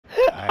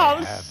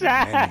I have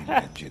many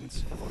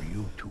legends for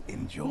you to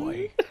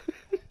enjoy.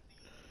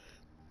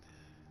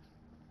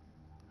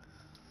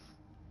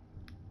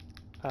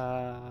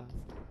 I'm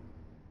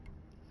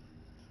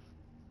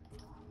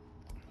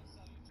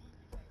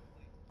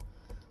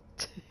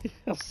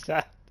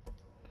sad.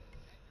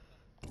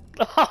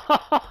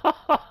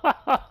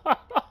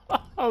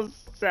 I'm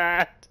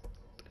sad.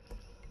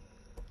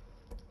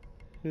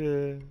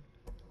 Yeah.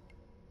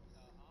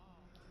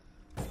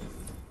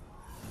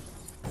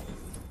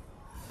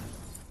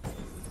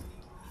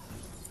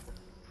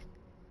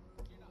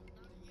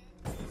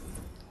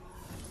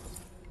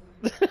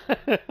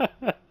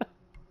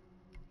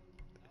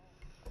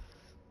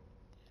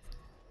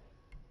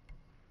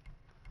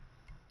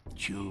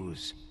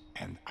 Choose,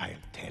 and I'll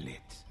tell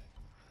it.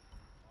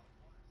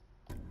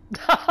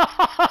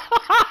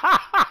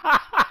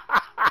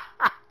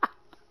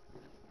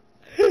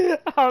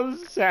 I'm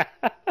sad.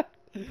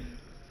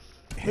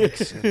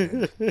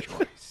 Excellent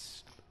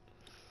choice.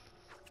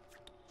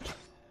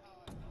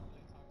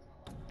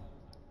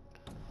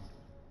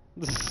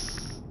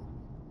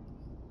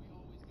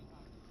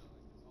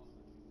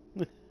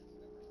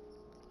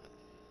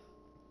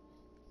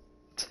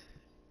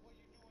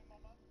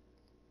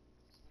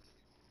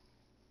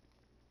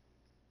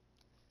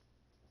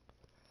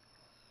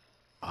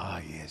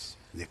 Ah, yes,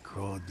 the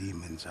crow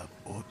demons of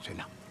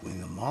Ochena. When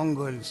the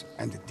Mongols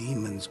and the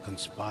demons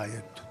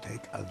conspired to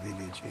take a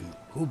village in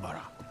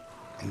Kubara,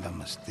 and a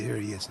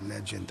mysterious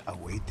legend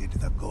awaited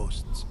the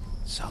ghosts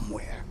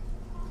somewhere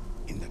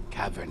in the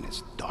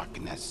cavernous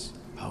darkness.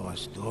 Our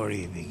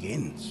story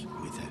begins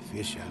with a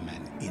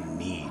fisherman in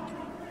need.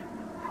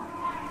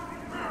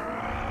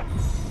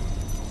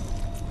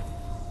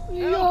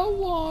 You're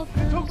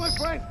walking. Took my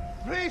friend!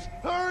 Please,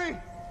 hurry!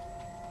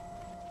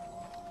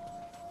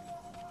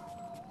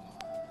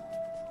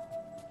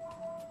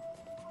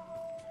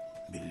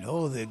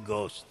 Below the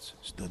ghosts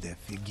stood a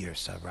figure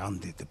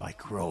surrounded by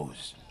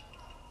crows.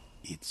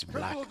 Its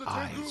black of the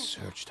eyes Tengu.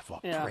 searched for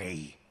Yeah.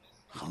 prey,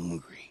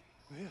 hungry.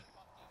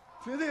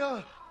 There they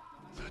are!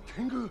 The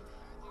Tengu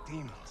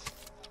demons.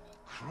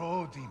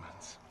 Crow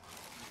demons.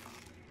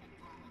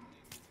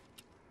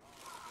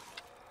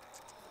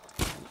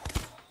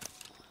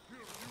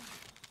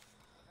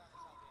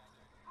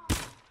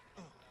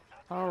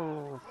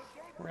 Oh,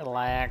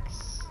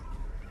 relax.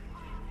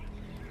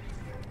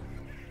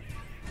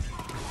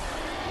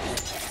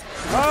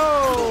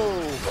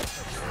 Oh!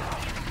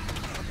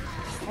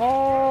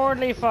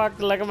 Holy fuck,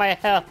 look at my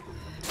health.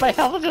 My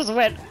health just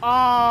went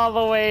all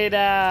the way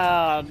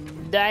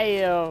down.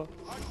 Damn.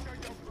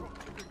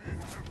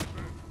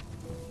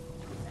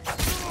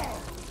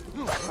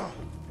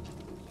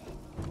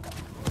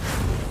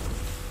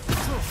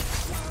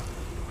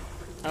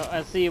 Oh,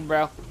 I see you,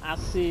 bro. I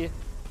see you.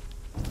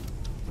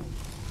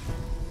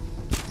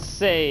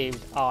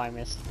 Saved. Oh, I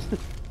missed.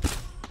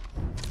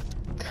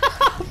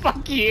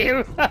 Fuck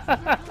you.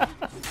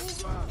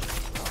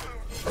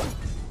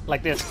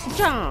 Like this.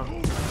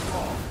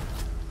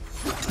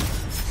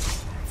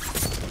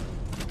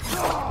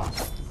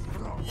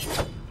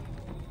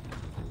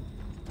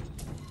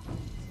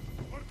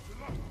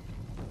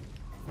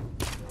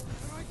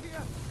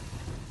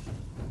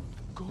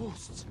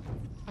 Ghosts.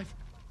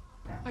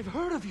 I've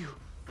heard of you.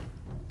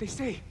 They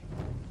say,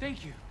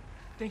 thank you.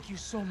 Thank you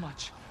so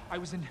much. I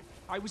was in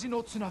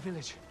Otsuna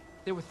village.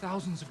 There were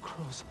thousands of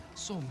crows.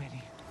 So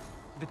many.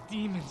 The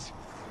demons.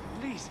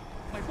 Please,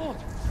 my boat.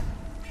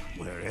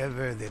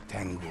 Wherever the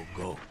Tengu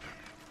go,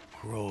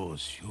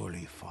 crows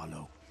surely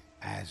follow,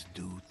 as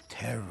do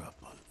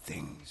terrible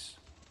things.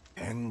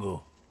 Tengu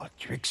are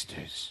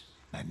tricksters,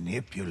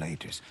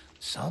 manipulators.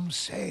 Some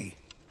say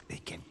they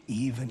can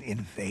even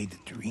invade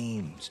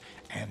dreams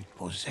and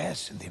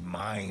possess the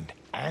mind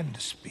and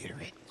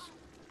spirit.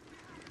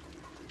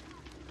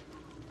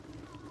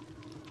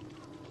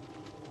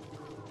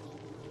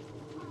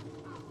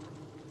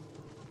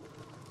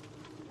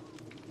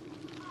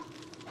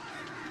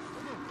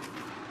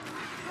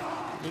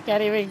 You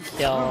can't even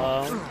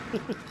kill him.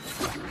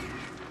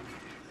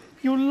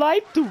 You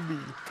lied to me.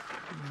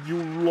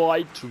 You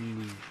lied to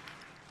me.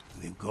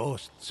 The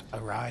ghosts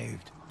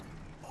arrived,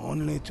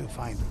 only to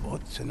find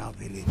Otsuna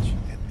village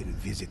had been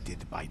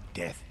visited by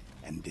death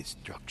and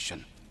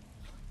destruction.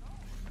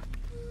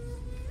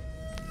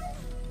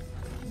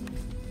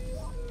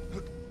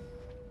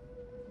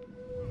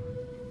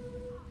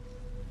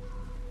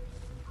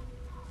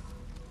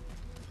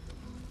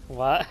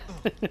 What?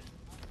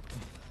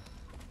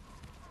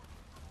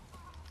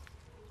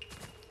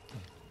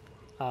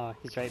 Oh,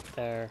 he's right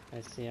there. I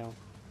see him.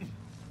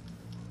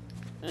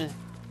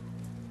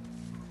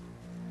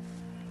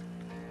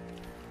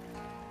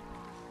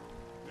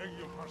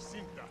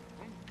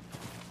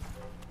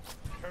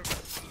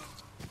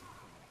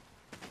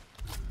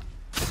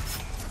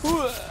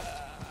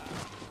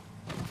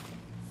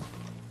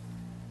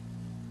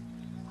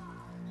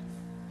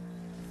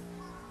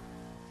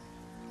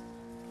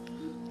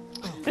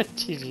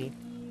 GG.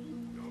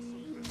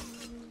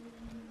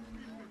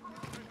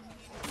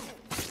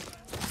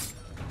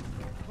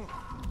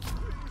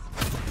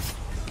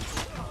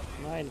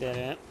 No, I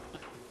didn't.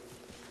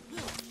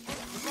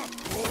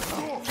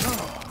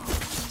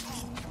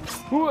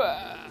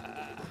 I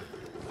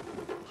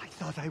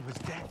thought I was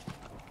dead.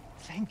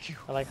 Thank you.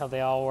 I like how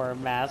they all wear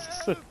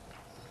masks.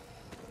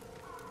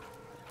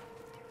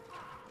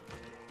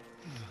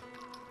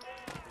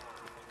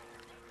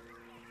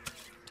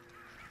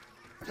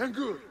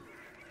 Tengu!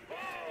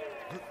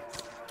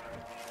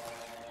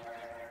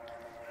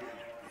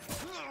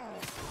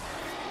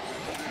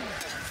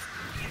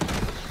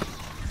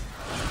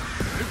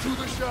 Into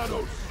the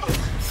shadows!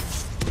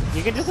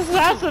 You can just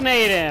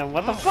assassinate him!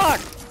 What the fuck?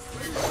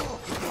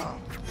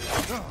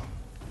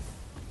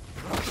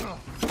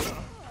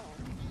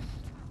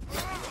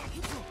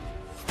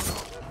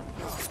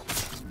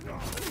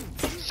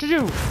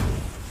 Shoot!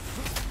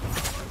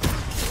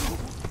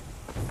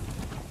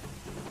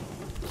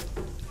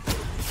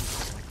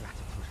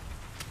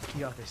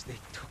 The others, they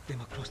took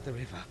them across the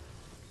river.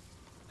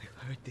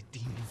 I heard the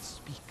demons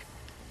speak,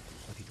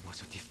 but it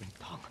was a different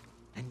tongue,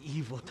 an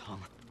evil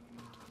tongue.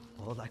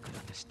 All I could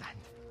understand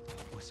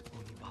was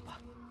Onibaba.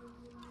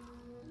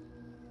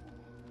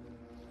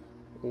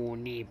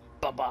 Oni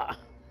Baba.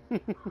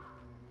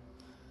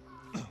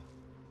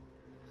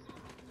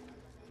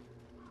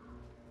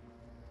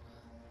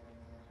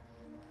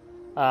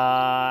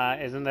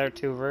 Isn't there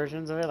two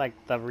versions of it? Like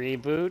the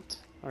reboot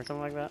or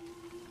something like that?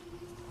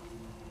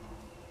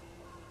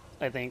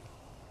 I think.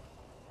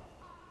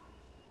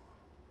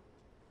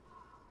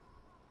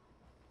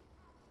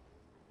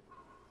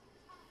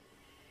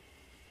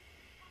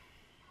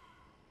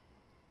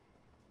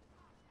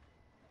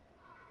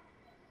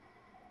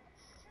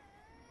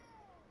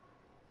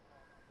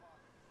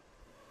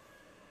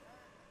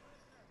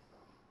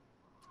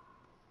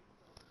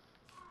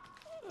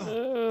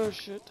 Oh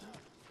shit.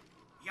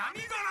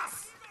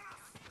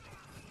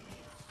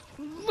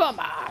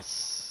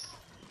 Vamos!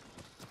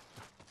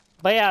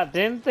 But yeah,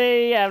 didn't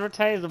they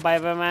advertise the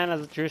Bye-Bye Man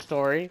as a true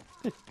story?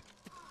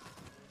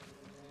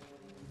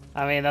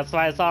 I mean, that's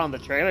why I saw it in the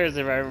trailers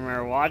if I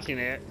remember watching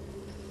it.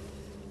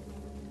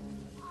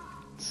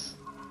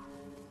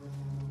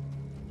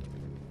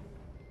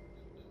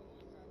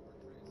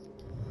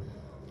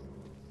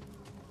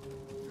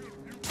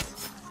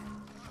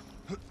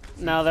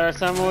 Now, there are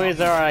some movies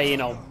that are, you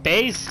know,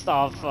 based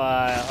off,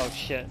 oh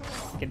shit.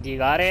 Do you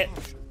got it?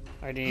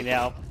 Or do you need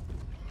help?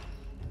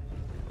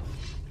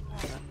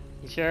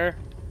 You sure?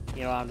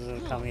 You know, I'm just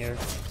gonna come here.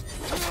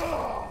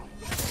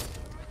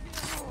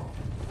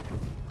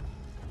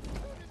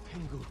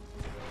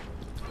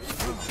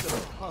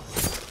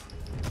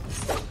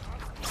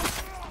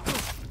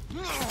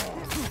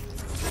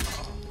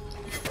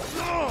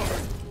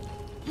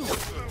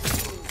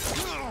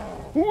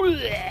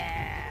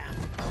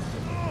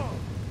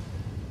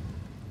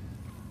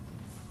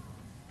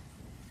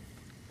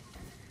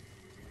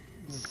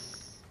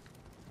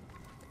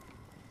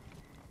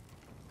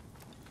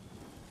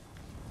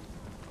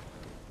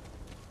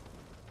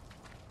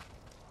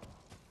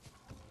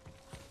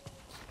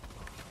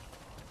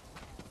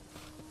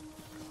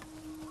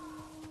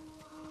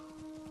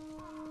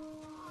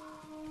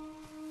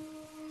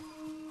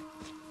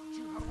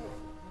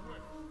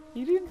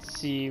 You didn't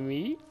see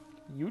me.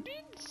 You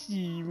didn't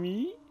see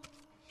me.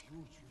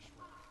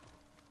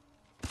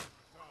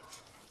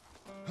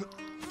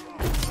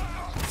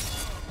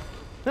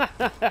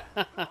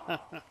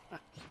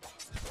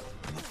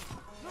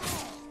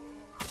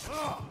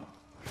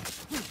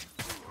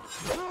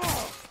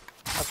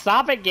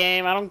 Stop it,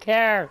 game. I don't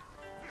care.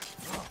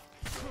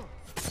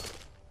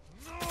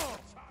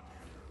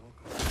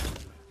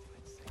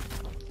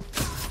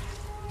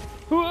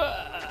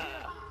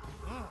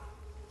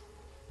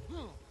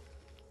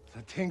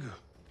 The Tengu.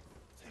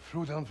 They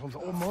flew down from the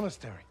old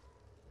monastery.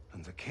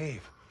 And the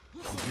cave.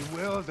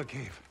 Beware the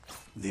cave.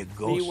 The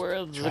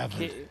Beware ghosts the traveled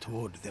cave.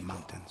 toward the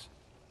mountains,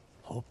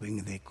 hoping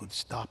they could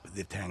stop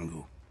the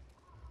Tengu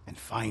and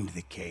find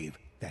the cave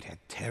that had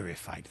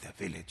terrified the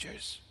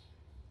villagers.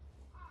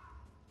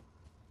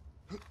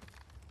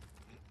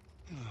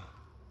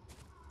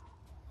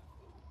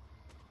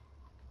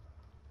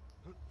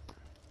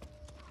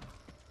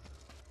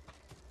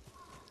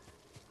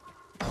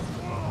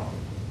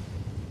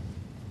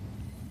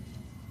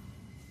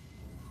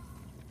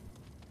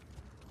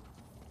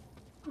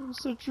 I'm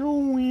such a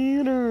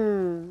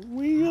wiener.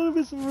 We gotta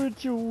be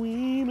such a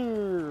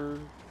wiener.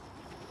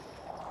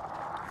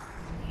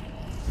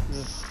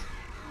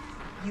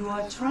 You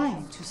are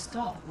trying to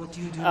stop what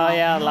you do Oh not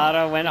yeah, know.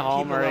 Lara went People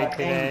home already are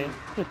today.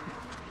 angry.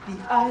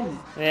 The island.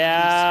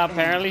 Yeah, is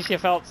apparently angry. she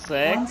felt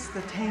sick. Once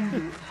the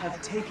Tengu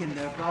have taken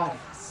their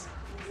bodies,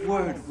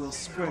 word will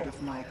spread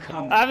of my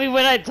coming. I mean,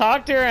 when I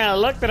talked to her and I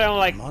looked at her, I'm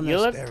like, The you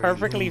look monastery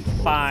perfectly loomed over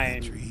the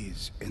fine.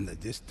 trees in the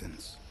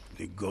distance.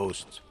 The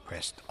ghosts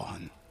pressed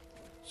on,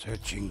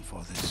 searching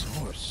for the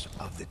source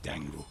of the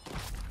Tengu.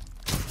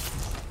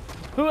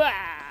 Hooah!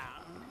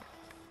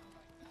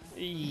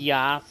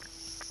 Yes.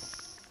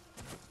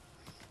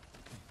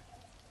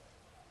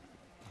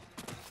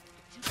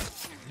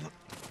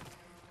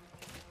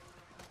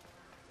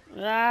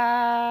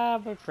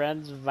 Ah, my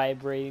friend's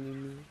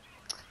vibrating me.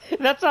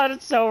 That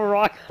sounded so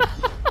wrong.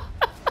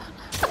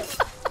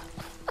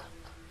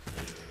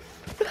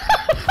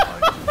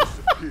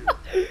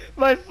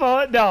 My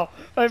phone, no.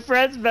 My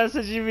friend's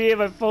messaging me and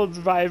my phone's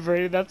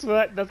vibrating. That's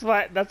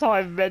how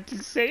I meant to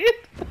say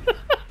it.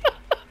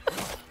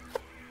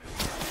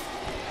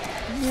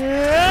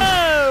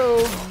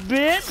 No,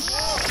 bitch!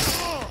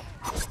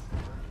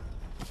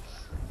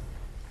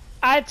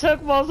 I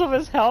took most of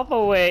his health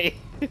away.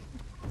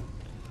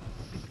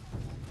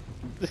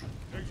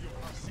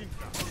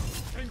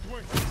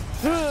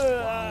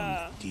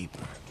 Wound deeper.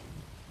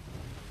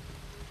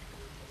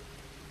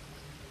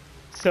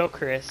 So,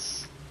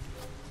 Chris,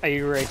 are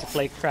you ready to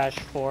play Crash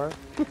 4?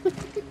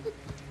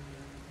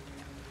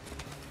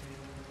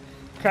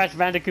 Crash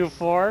Bandicoot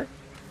 4?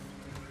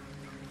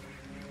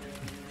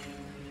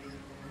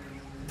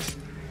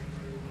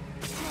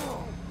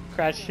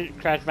 Crash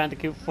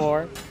Bandicoot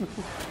 4?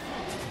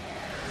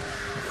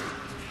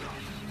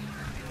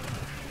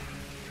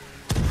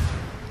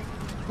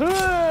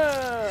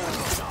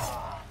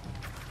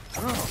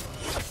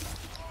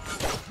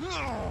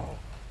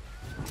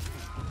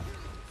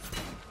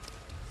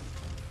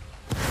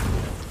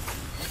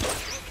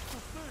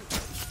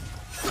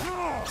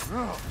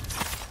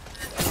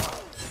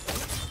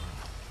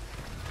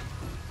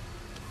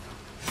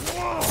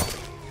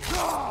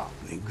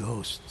 The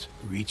ghosts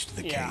reached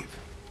the Yeah. cave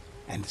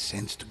and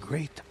sensed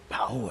great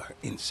power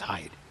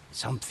inside,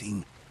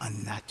 something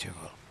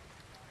unnatural,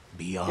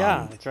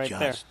 beyond it's right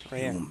there, just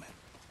right here. human.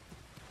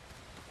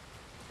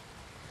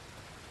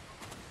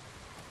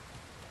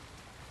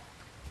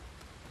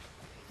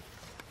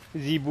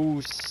 The The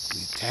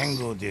boost.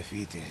 Tango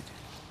defeated.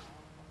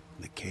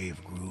 The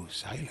cave grew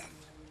silent,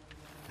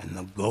 and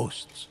the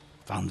ghosts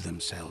found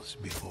themselves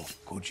before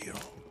Kojiro.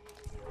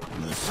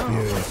 The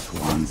spirits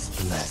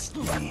once blessed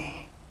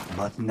me,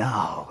 but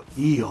now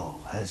Io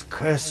has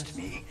cursed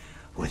me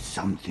with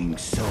something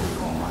so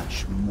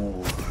much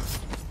more.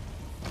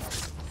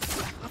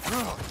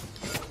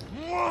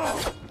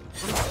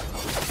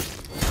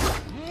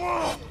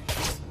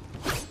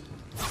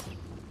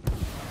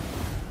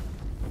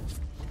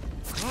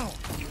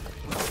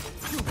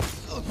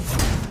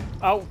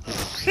 Oh.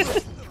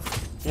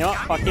 You know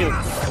what? Fuck you.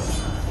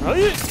 Oh,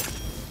 yeah.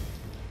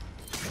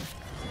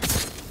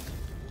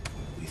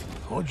 With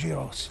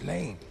Kojiro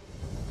slain,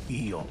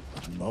 Io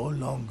no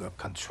longer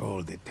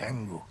controlled the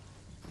Tengu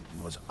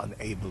and was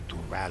unable to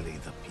rally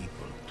the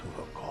people to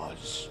her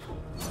cause.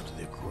 But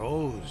the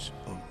crows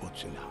of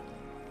Utsuna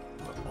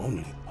were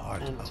only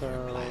part of her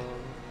Enter. plan.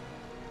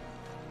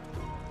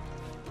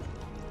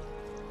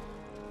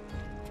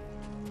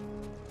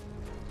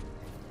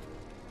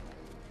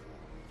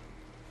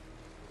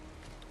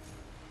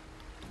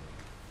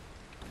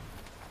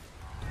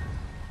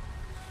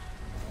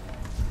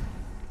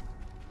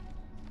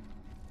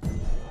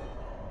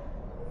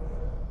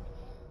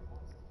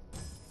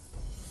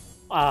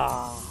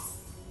 Ah.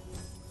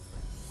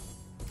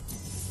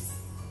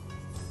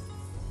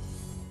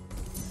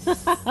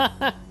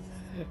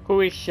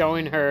 Who is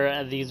showing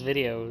her these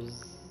videos?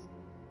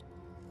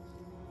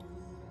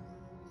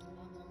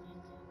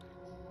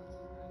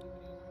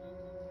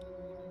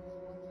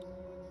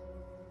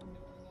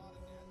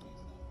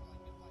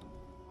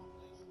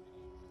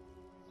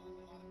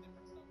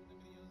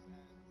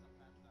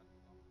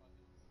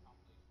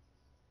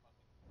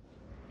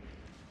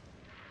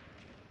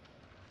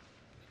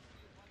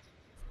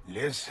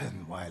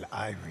 Listen while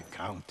I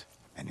recount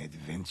an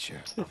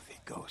adventure of the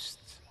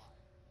ghosts.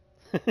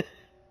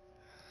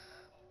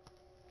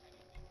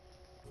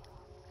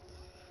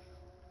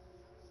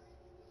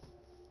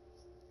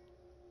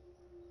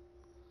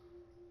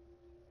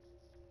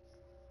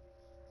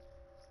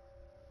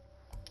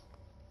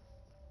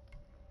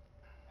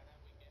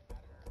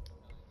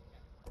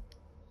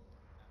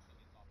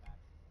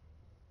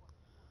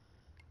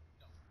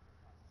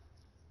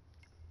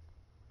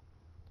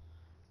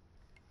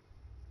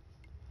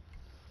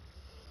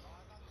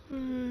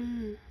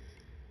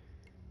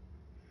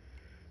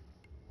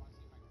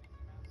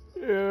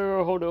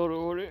 Hold on,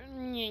 hold on.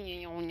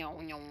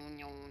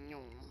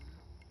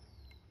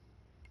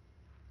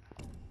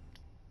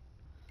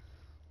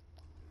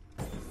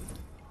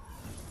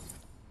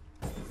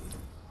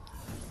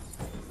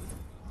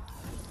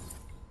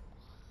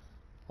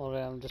 Hold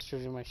on, I'm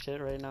distributing my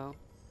shit right now.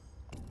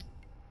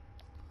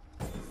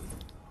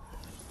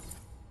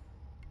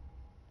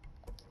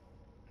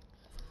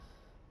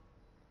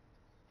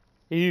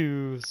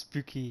 Ew,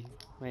 spooky.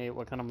 Wait,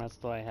 what kind of mess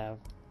do I have?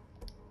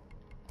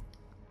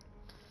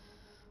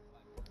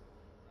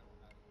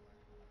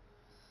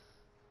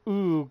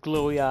 Ooh,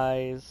 glowy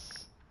eyes.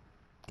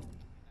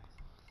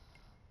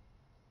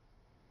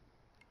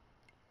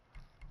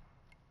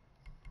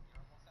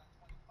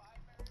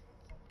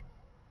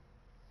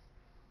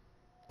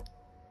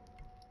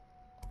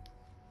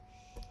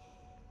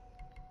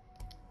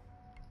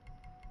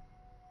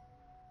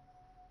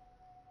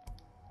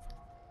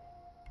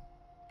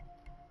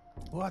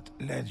 What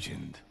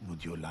legend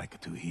would you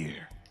like to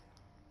hear?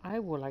 I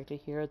would like to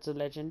hear the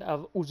legend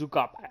of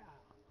Uzukaba.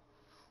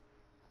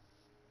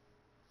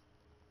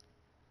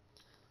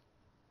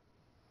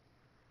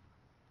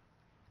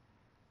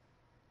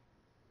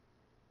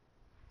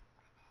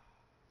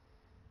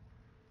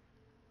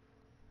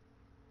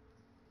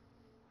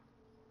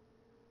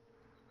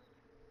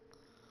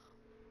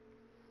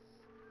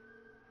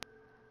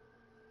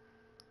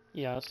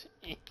 Yes.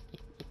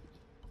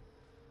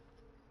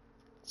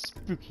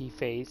 Spooky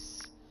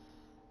face.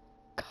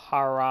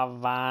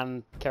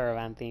 Caravan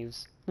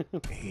thieves.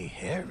 A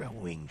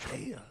harrowing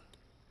tale.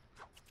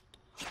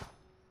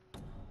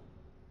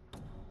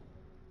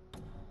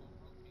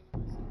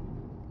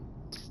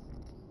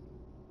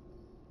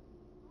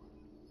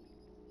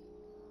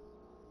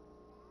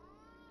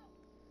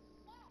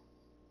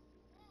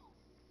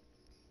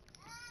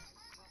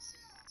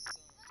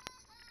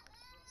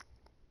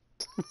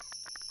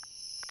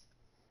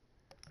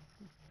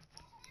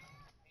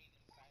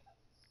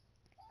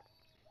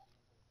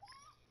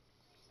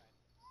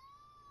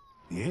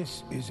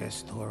 This is a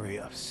story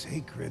of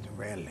sacred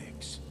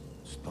relics,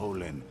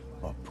 stolen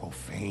for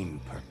profane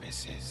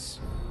purposes,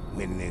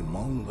 when the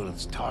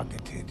Mongols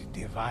targeted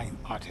divine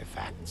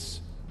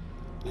artifacts,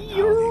 and how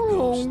the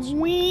ghosts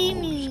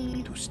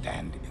rose to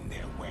stand in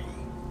their way.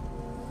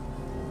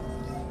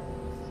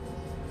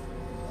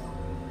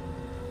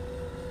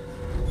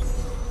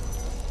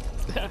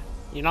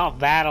 You're not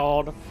that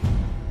old.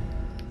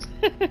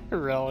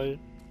 Really?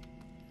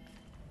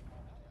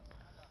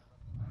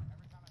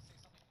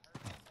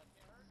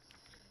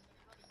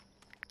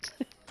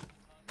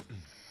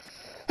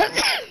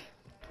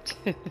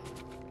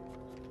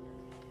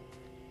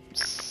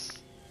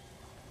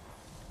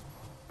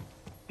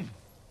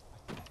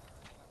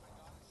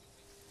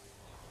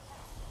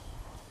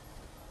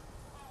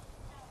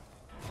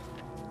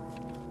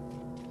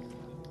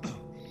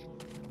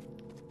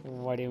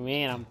 What do you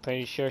mean? I'm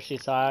pretty sure she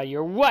saw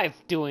your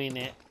wife doing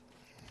it.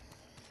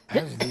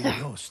 As the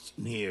ghosts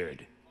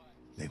neared,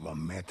 they were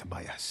met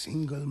by a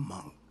single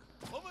monk.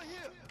 Over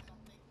here.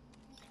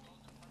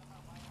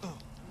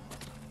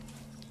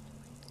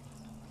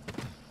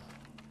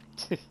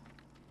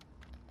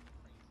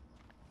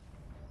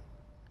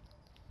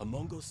 A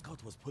Mongol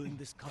scout was pulling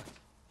this cart.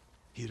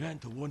 He ran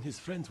to warn his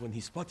friends when he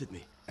spotted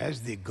me.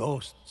 As the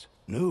ghosts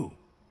knew,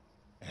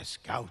 a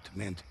scout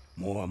meant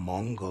more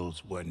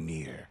Mongols were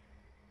near.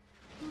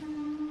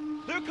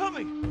 They're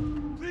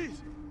coming!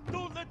 Please,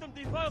 don't let them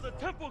defile the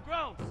temple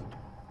grounds!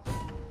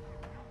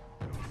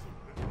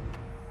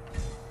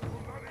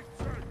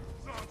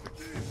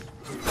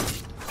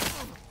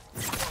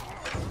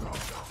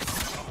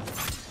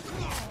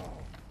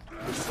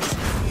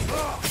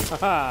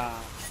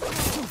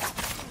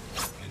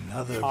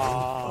 Another group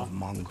of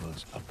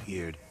Mongols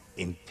appeared,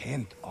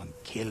 intent on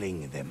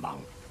killing the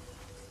monk.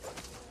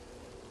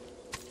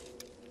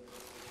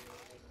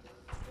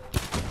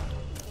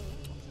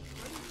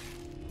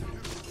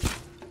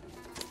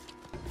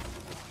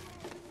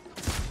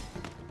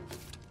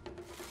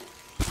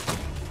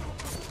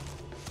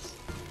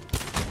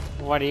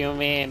 What do you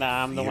mean?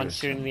 I'm the one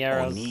shooting the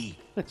arrows. Oni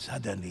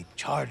suddenly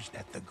charged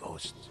at the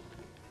ghosts.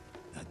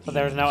 The But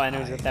there's no demon's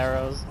enemies with eyes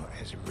arrows. were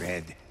as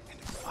red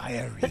and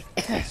fiery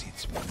as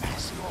its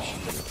massive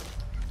shield.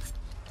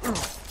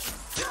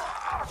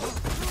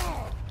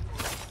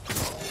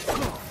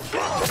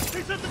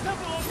 They set the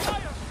temple on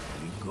fire!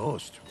 The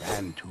ghost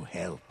ran to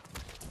help.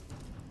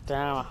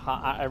 Damn,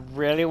 I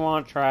really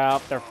want to try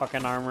out their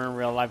fucking armor in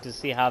real life to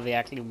see how they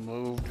actually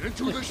move.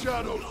 Into the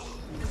shadows!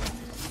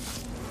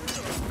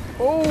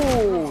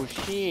 Oh,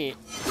 shit.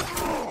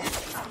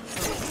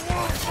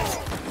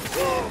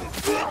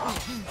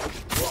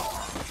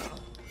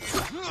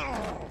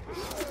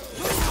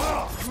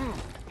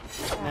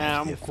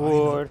 Yeah, I'm The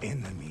final good.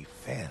 enemy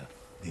fell.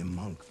 The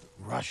monk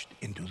rushed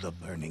into the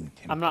burning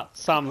temple. I'm not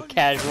some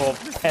casual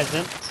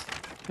peasant.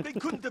 They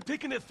couldn't have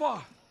taken it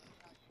far!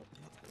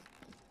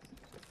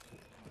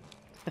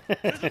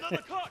 There's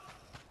another cart!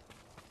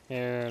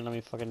 Here, let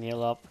me fucking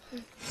heal up.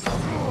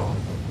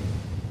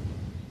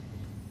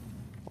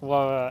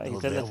 Well, he Though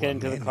said there let's get were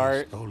into the many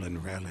cart.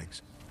 stolen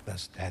relics, the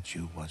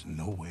statue was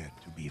nowhere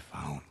to be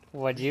found.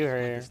 What'd you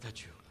hear? The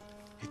statue.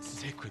 It's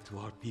sacred to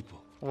our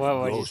people.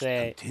 What'd you Ghost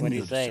say? What'd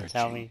you continued say?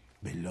 Tell searching me.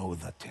 below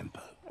the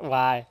temple.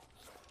 Why?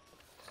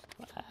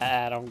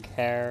 I don't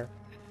care.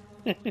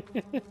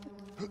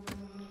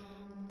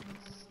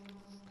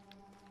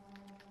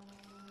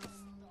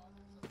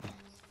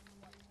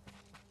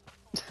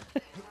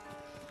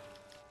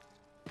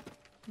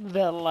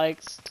 That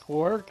likes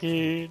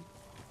twerking.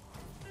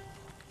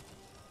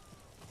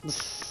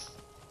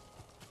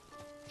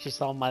 She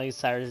saw Miley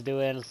Cyrus do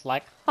it and it's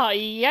like, oh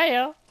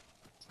yeah.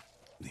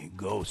 The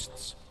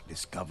ghosts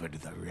discovered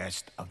the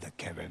rest of the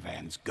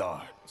caravan's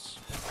guards.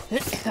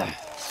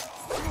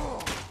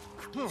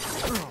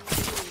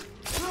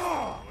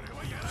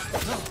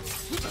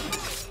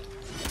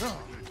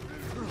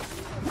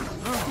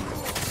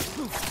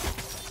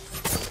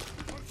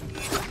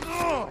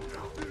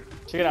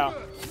 Check it out.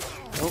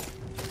 Oh,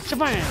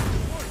 Japan.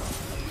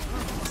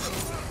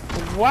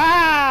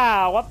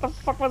 Wow, what the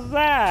fuck was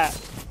that?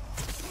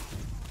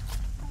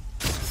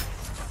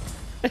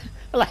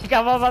 Like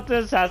I'm about to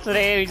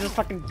assassinate, he just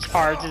fucking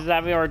charges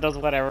at me or does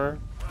whatever.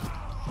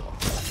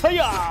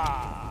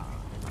 Hiya!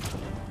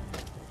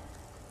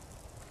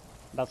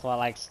 That's why I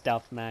like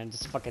stealth, man.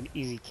 Just fucking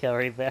easy kill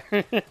right there.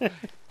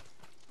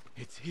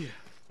 It's here.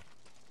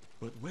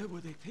 But where were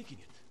they taking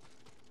it?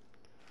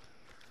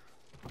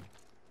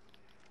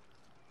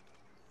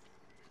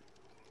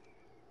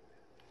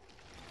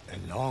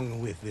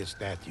 Along with the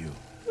statue,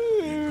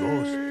 the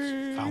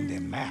ghosts found a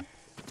map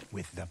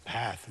with the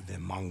path the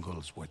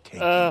Mongols were taking.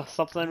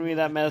 Stop sending me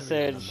that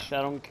message.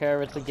 I don't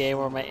care if it's a game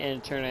or my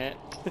internet.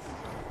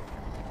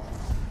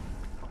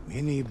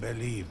 Many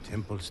believe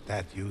temple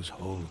statues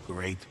hold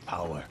great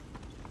power,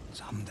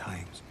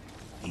 sometimes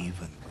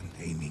even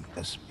containing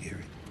the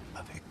spirit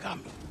of a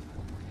kami.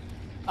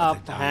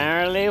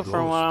 Apparently,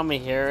 from what I'm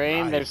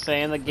hearing, they're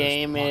saying the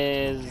game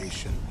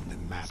is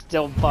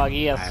still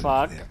buggy as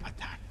fuck.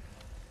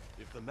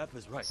 If the map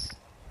is right,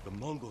 the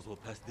Mongols will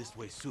pass this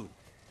way soon.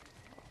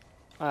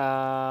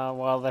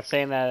 Well, they're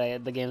saying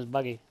that the game's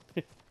buggy.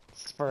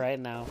 Just for right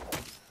now.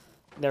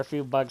 There are a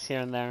few bugs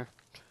here and there.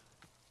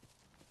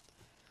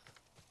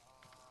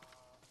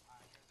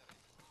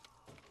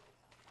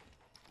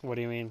 What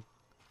do you mean?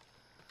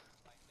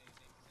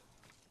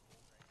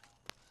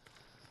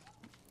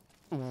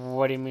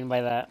 What do you mean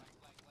by that?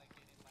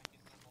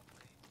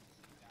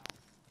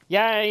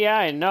 Yeah,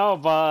 I know,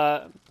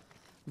 but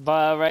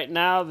right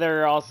now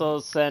they're also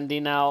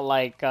sending out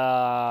like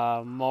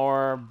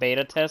more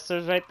beta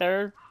testers right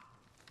there.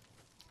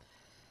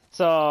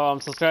 So I'm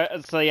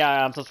subscribed. So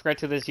yeah, I'm subscribed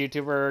to this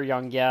YouTuber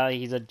Young. Yeah,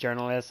 he's a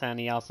journalist, and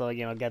he also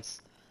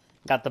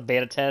got the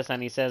beta test,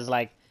 and he says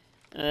like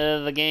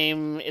the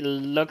game, it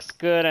looks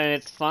good and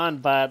it's fun,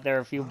 but there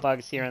are a few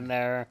bugs here and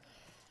there,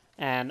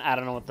 and I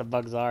don't know what the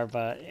bugs are,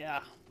 but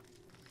yeah.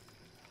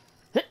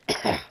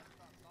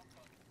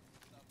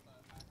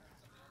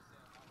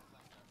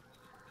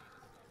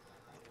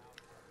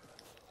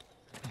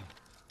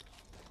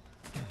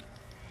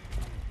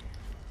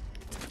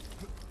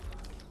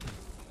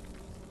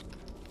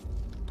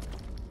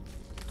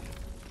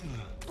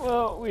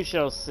 Well, we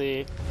shall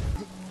see.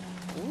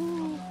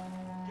 Ooh.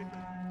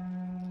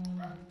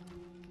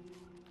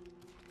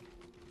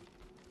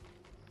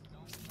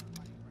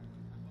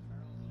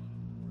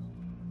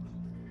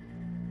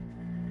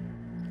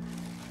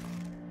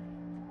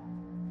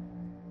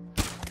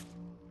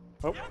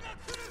 Oh.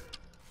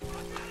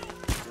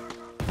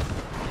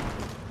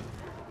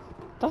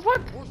 The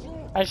fuck?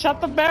 I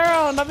shot the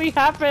barrel, nothing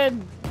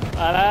happened!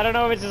 I don't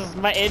know if it's just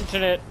my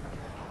internet.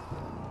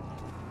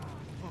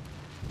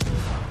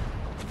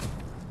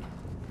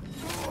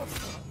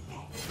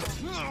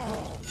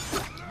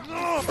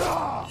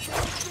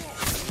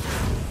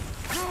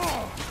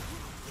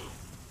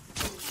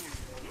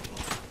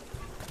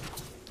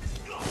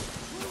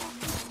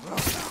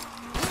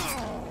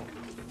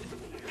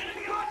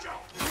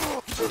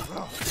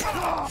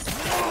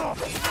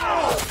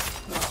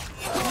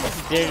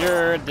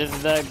 Did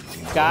the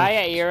guy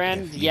at your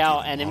end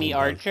yell enemy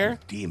archer?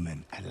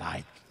 Demon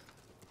alike,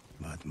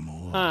 but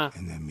more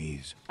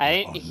enemies. I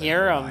didn't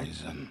hear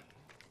him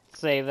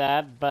say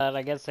that, but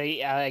I guess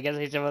each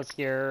of us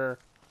hear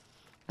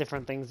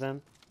different things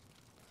then.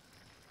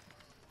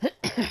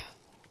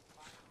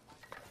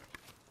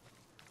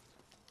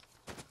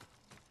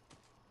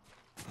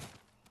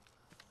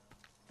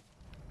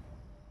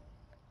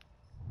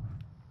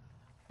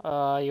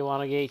 You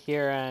wanna get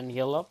here and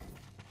heal up?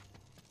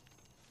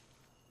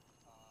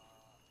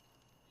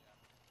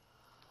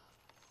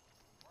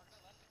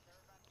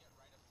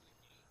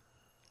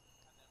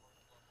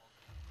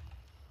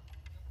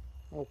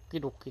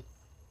 Okie dokie.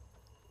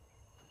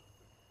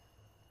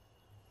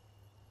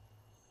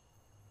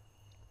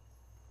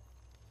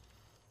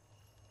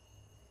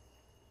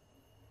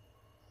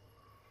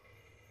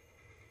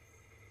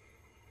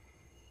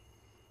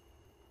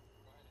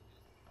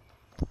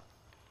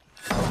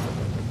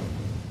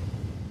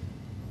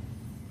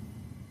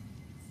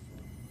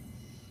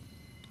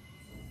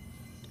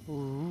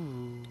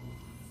 Ooh.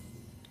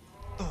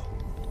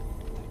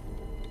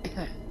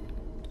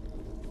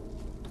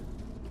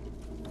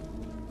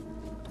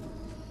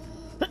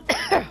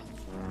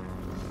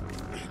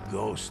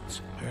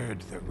 Ghosts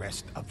heard the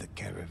rest of the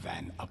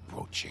caravan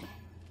approaching.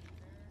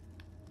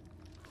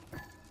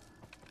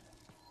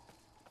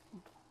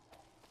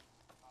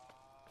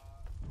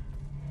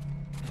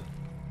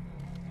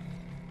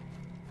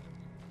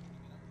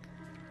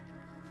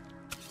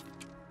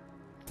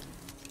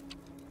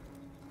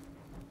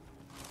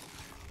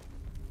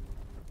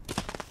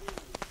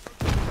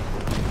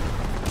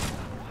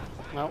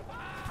 Nope.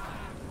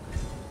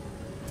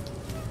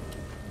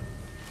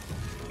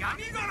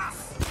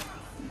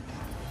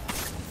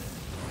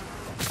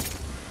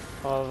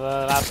 Oh,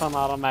 the last one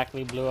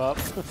automatically blew up.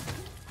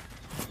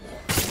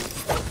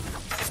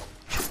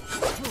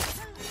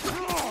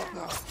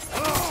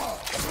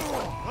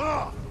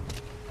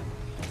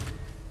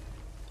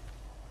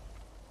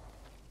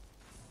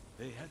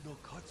 They had no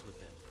carts with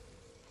them.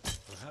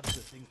 Perhaps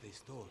the things they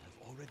stole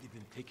have already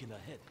been taken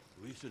ahead.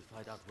 We should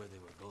find out where they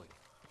were going.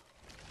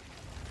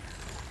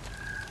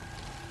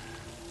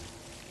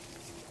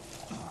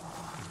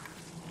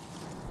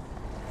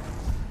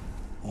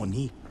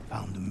 Oni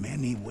found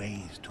many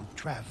ways to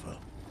travel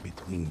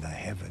between the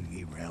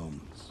heavenly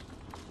realms.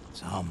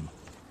 Some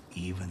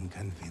even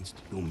convinced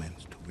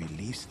humans to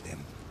release them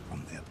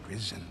from their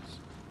prisons.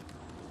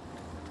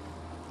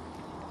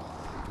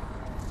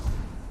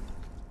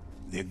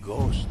 The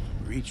ghost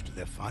reached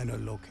their final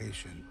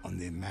location on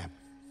the map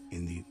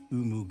in the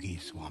Umugi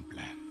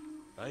swampland.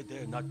 I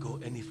dare not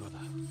go any further.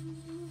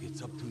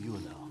 It's up to you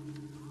now.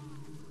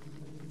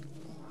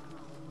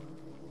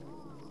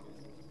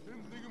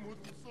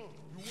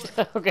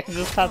 Okay,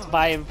 just pass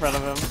by in front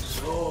of him.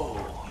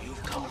 So,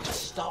 you've come to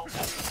stop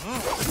them.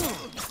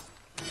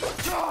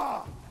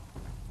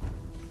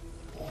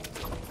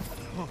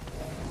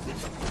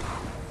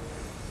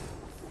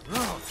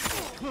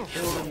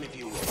 Kill them if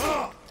you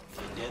will.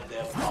 They did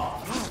their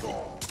part.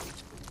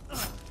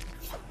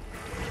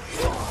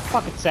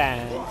 Pocket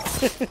sand.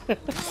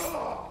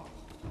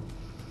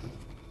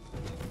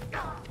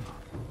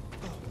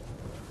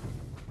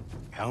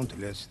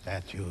 Countless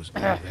statues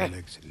and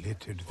relics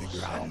littered the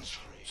ground,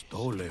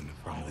 stolen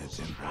from the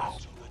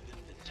temples.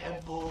 Within the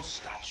temple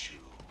statue,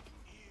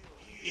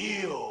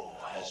 Io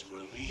has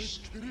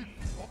released me.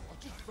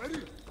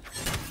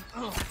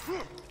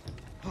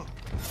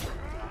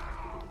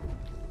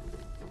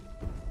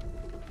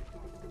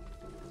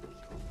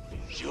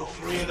 You'll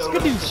free the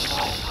rest of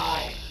my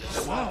kind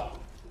as well.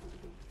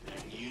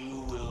 And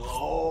you will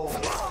all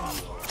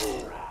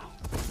feel wrath.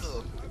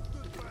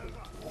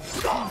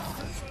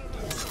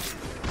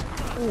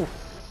 Oof.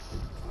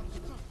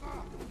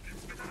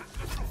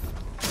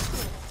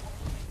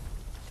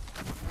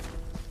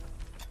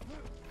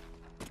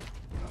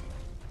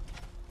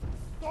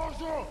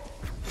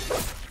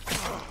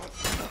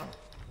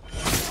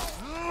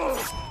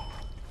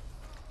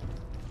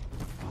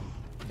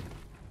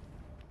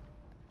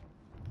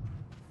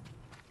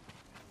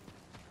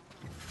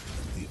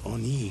 The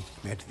Oni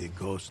met the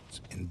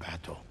ghosts in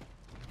battle,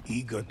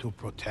 eager to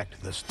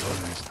protect the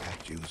stolen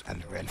statues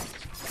and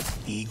relics,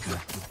 eager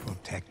to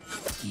protect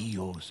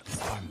Io's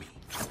army.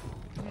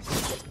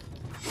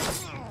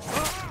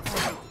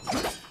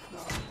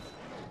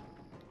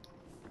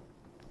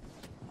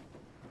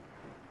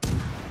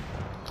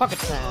 Pocket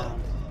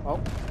sand. Oh,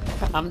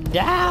 I'm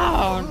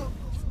down.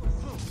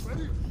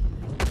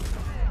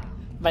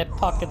 My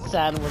pocket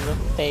sand was a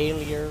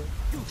failure.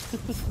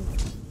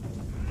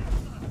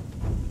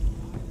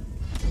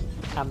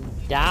 I'm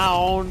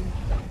down.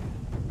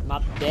 I'm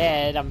not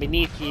dead. I'm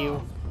beneath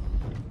you.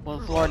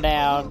 One floor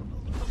down.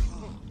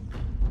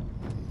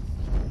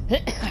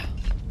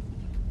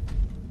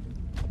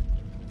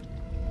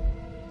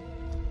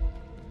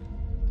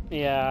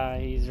 Yeah,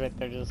 he's right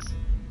there just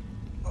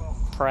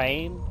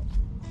praying.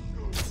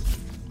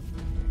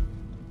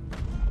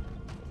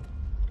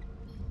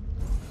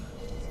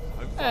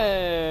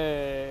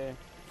 Hey.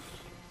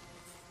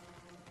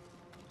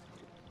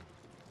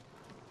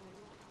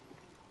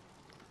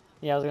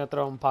 Yeah, I was gonna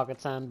throw him pocket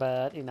sand,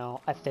 but you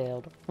know, I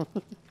failed.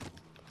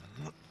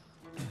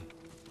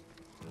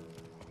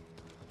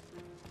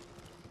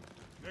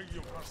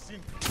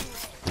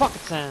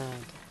 Pocket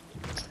sand.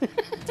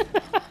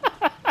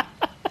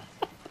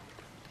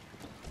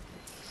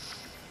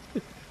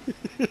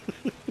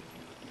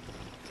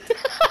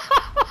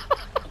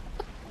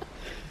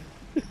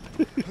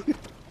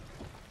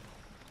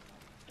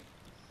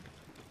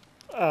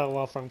 Oh,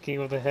 well, from King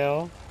of the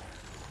Hill.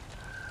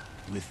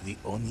 With the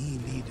Oni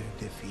leader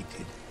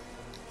defeated,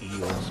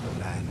 Io's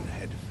plan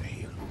had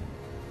failed.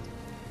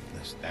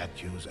 The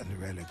statues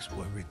and relics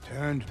were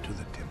returned to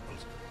the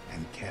temples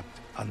and kept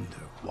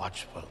under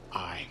watchful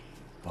eye.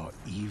 For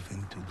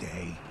even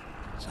today,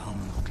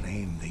 some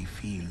claim they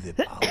feel the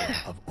power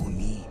of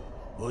Oni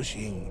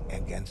pushing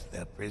against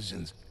their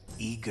prisons,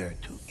 eager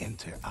to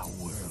enter our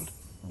world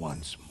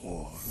once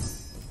more.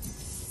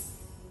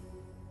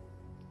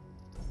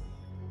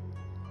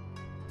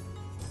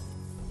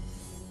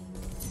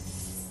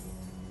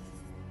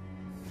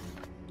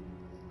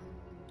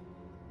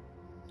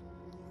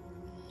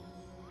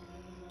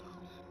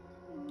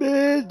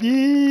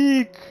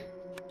 Medic!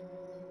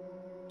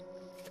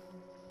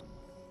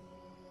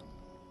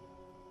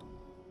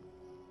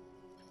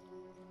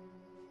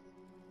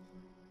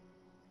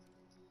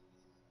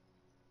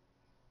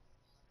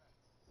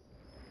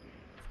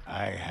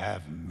 I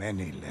have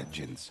many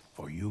legends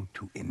for you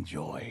to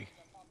enjoy.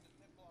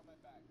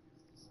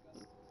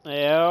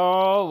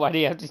 Oh, why do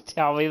you have to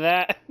tell me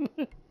that?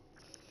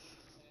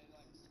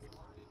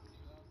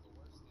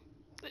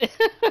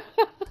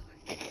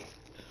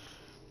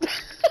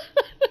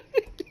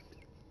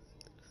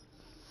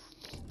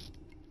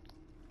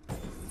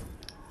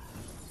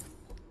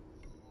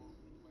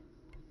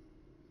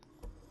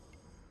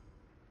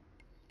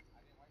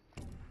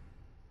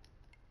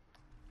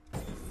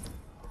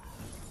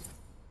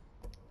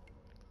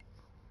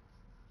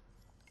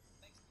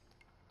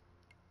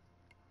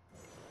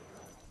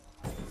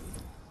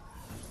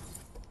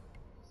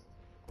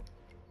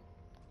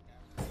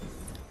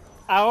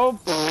 Oh,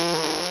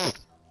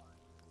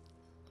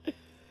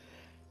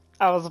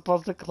 I was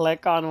supposed to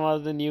click on one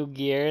of the new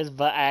gears,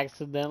 but I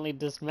accidentally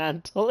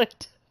dismantled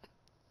it.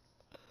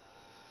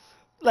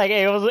 Like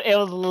it was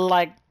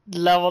like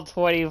level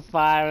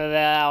 25, and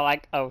then I'm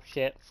like, oh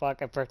shit,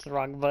 fuck, I pressed the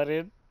wrong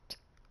button.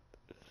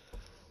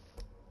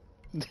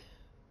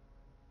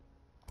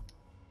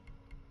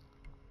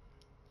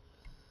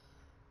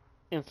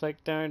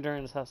 inflict damage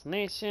during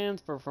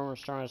assassinations, perform a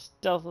strong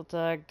stealth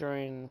attack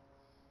during...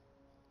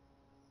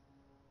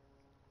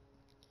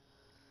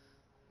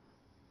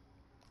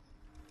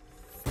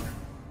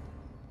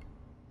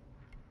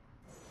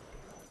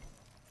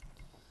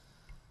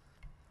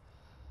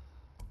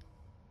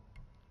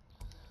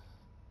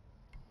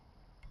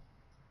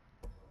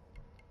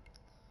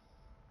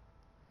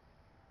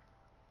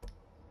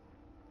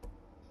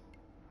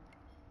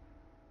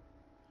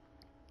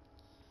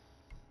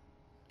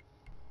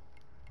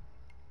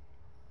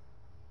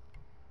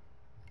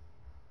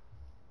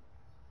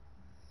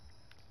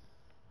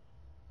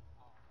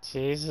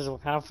 Jesus,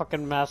 what kind of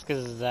fucking mask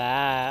is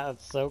that?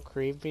 That's so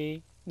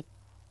creepy.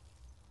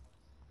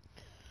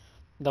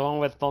 The one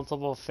with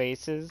multiple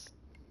faces.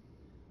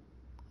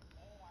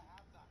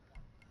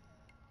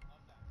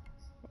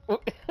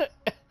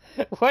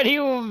 What do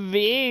you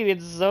mean?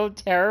 It's so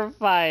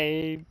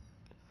terrifying.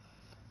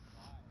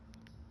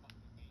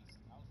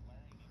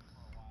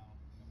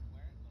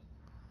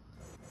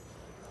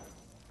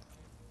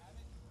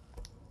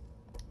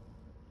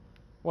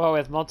 What,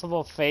 with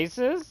multiple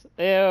faces?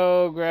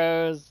 Ew,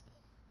 gross.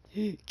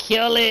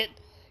 Kill it!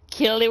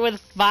 Kill it with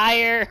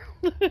fire!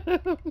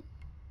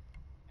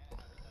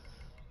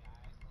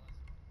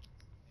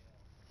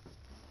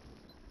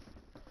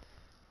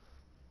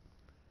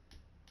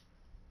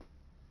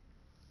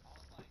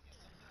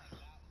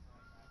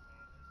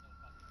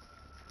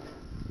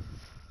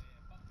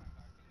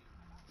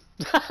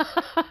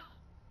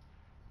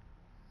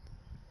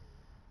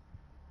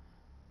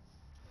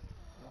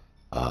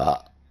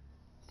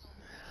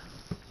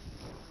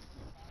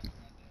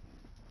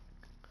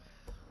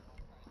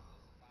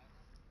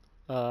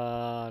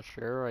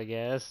 Sure, I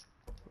guess.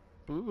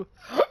 Ooh.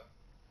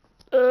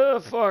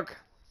 Fuck.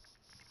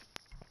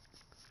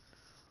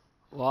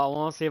 Well, I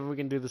want to see if we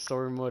can do the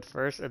story mode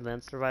first and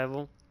then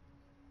survival.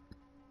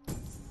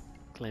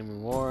 Claim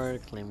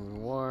reward, claim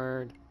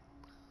reward.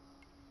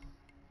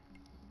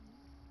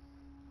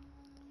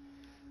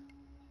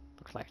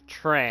 Looks like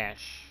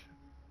trash.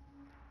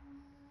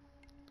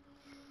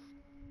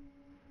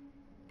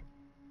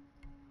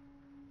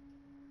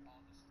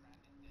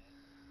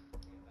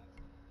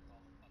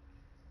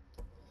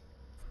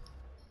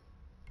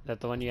 That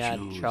the one you had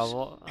Choose,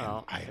 trouble? and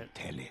Oh, I shit.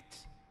 tell it.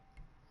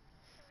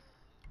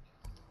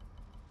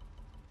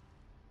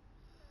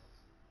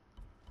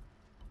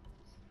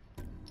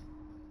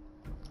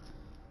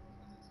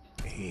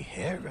 A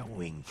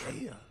harrowing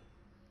tale.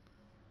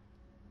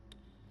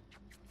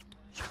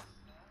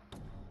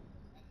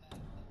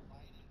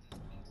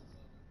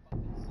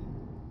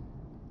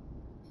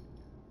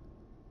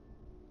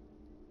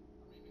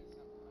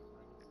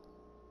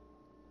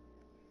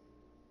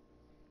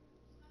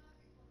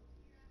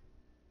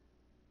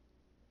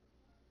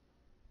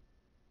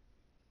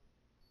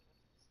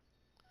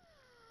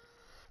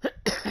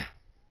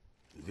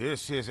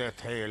 This is a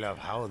tale of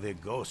how the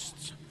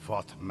ghosts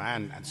fought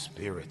man and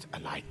spirit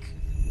alike.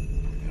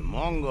 A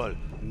Mongol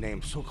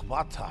named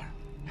Sukbatar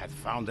had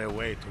found a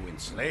way to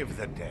enslave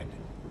the dead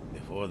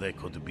before they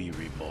could be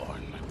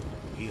reborn.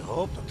 He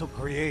hoped to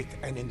create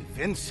an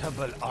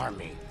invincible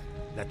army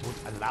that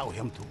would allow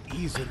him to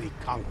easily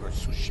conquer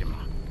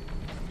Tsushima.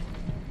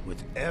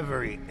 With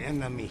every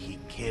enemy he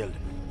killed,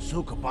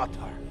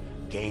 Sukbatar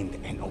gained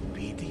an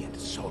obedient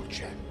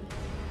soldier.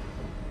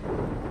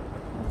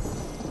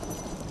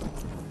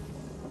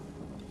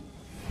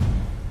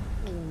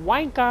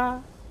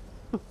 Wanka!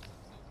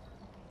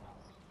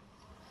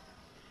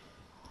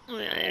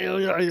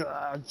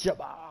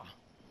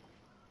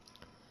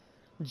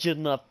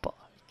 Janapa.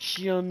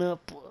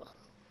 Janapa.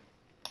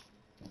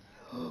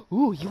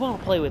 Ooh, you want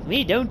to play with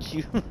me, don't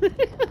you?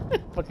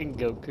 Fucking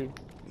Goku.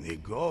 The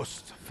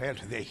ghost felt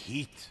the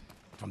heat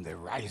from the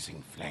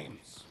rising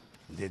flames.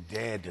 The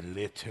dead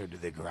littered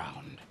the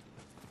ground.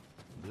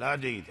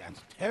 Bloodied and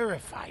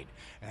terrified,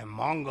 a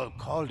Mongol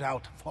called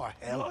out for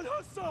help.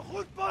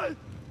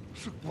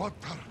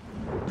 Sukwatar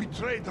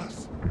betrayed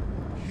us.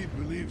 He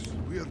believes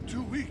we are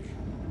too weak.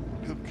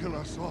 He'll kill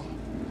us all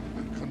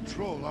and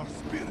control our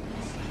spirits.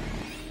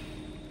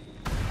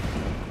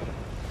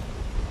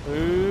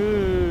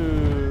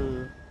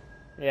 Ooh.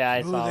 Yeah,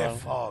 I Through saw the them.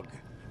 fog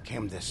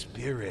came the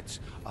spirits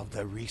of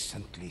the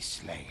recently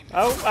slain.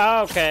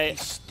 Oh, okay. They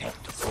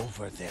stepped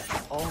over their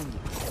own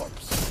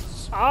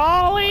corpses.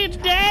 Holy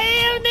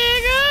damn,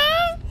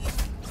 nigga!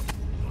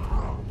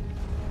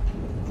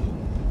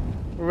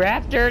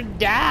 Raptor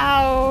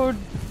down!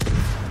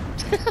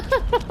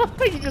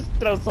 You just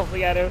throw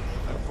something at him.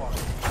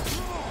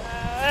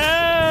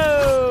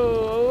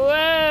 Oh!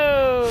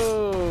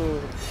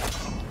 Whoa!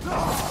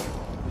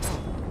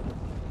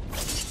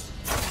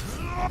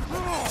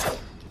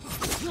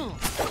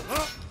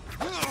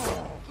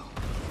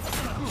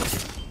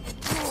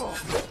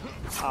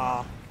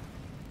 Aw.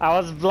 I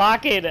was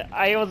blocking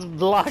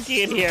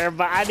here,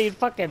 but I need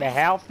fucking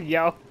help,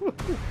 yo.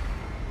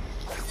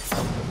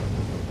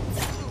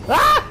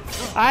 Ah!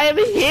 I am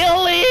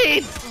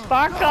healing!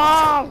 Fuck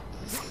off!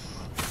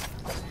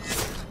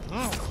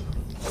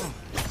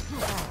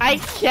 I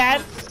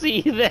can't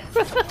see them.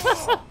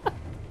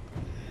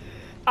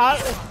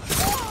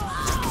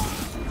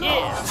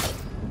 Yeah.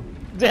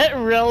 That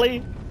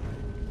really?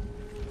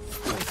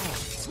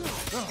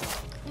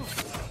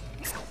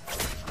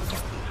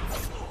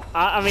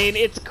 I mean,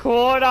 it's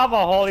cool enough,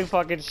 but holy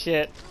fucking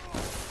shit.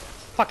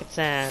 Fucking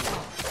sand.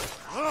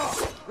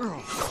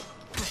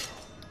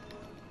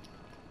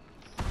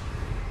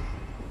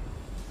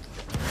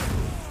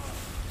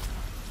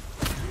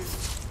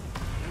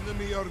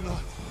 Enemy or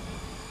not,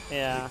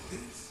 Yeah.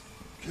 this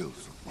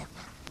kills water.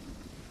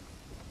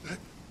 Let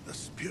the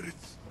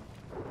spirits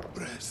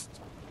rest.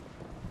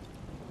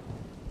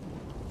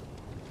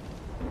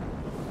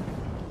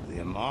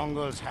 The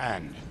Mongol's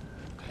hand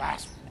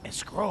clasped a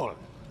scroll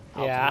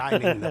Yeah.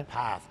 outlining the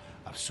path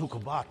of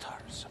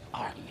Sukubatar's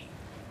army.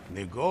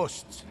 The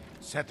ghosts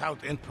set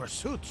out in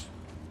pursuit.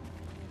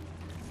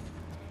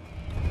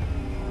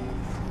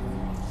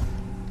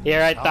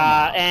 Here I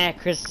thought,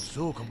 Chris is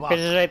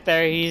right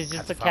there. He's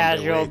just a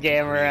casual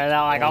gamer, and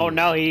I'm like, oh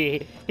no,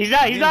 he's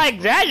not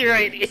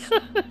exaggerating.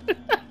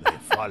 They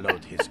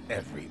followed his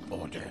every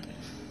order.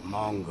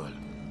 Mongol,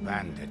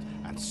 bandit,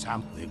 and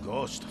the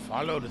ghost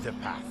followed the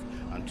path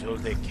until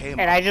they came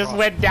And I just across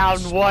went down a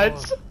small,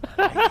 once.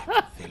 quiet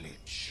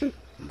village.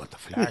 But the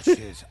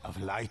flashes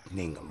of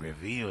lightning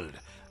revealed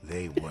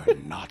they were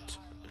not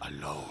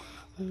alone.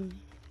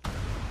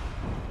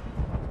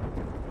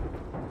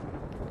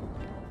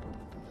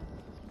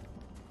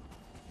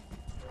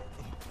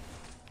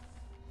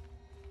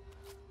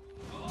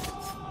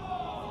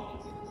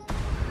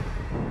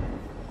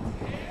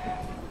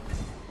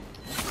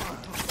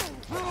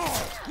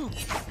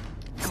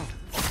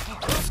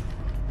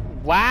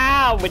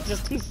 Wow, with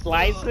just 2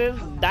 slices?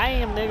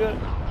 Damn, nigga.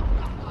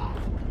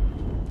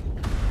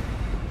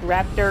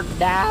 Raptor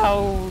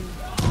down.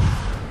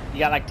 You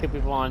got like 2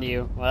 people on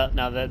you. Well,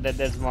 no,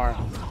 there's more.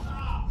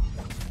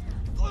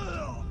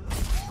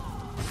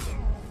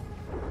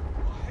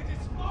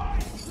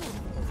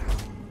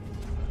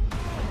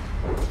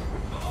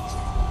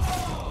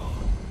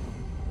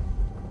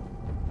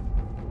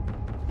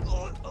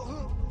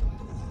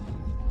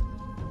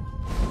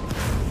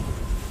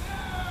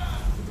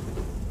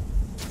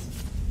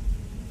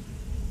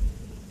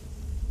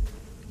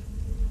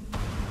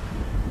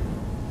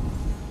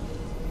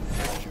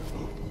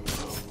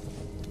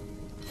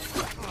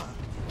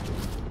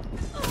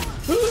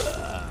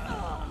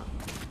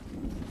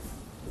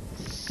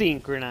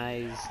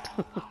 Synchronized.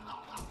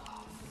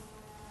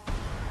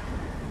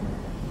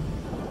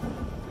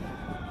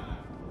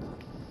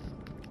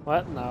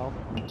 What? No.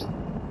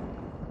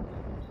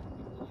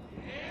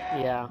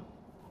 Yeah.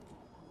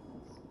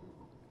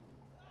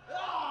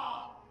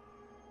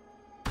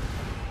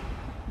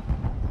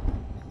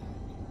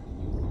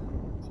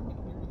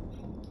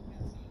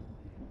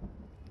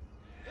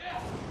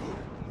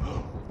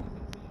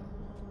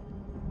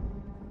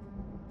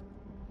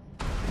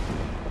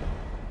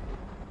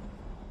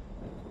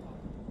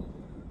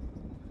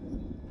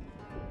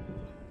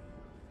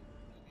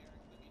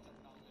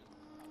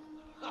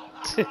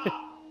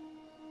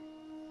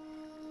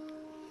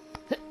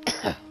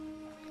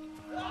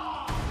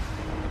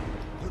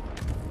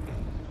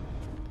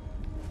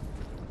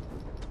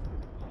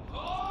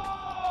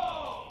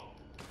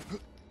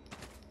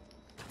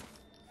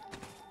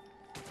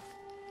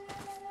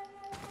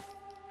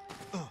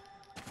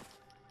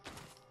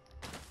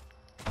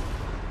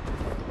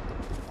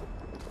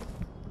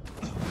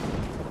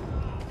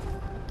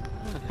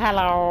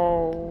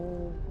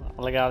 Hello.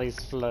 Look at all these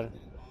flood.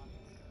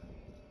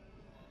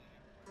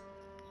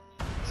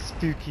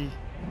 Spooky.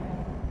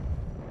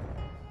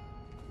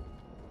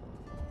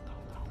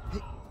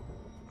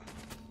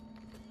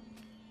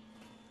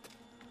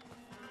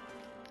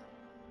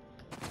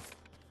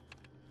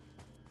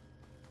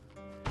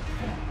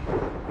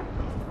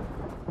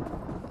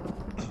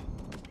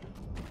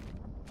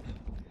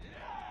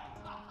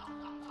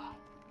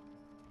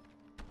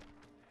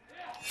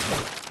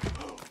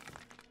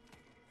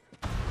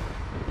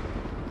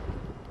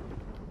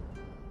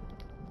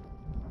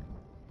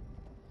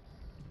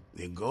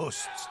 The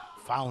ghosts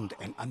found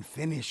an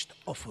unfinished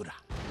ofura,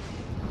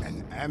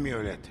 an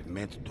amulet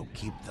meant to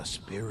keep the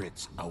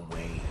spirits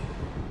away.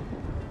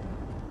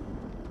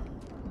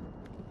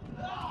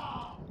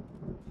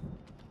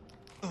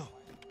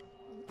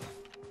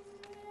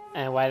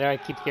 And why do I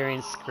keep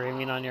hearing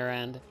screaming on your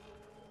end?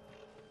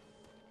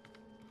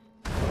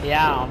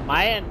 Yeah, on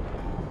my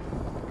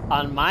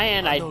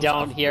end I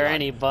don't hear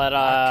any, but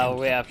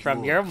yeah,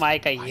 from your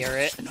mic I hear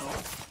it.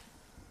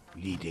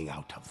 Leading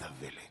out of the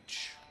village.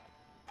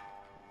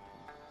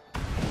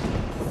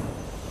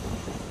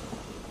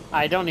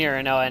 I don't hear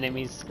no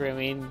enemies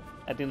screaming.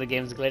 I think the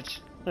game's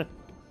glitched.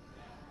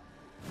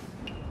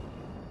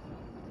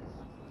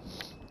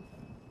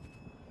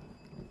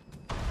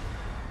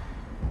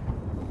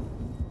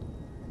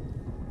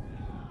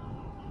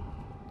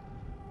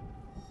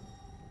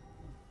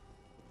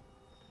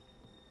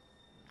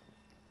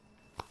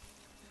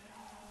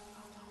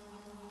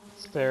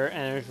 Spare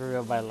enemies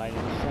revealed by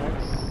lightning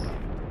strikes.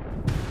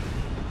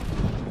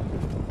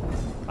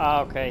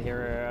 Oh, okay,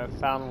 here I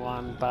found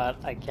one, but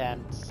I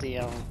can't see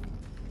him.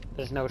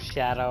 There's no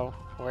shadow.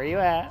 Where you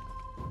at?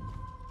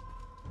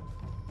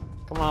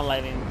 Come on,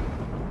 lightning.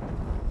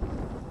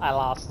 I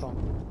lost him.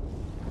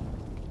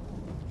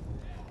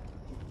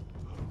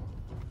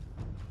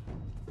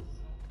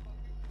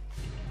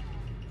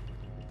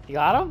 You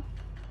got him?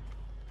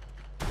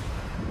 I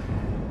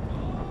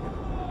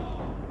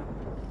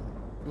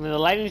mean, the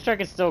lightning strike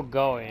is still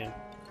going.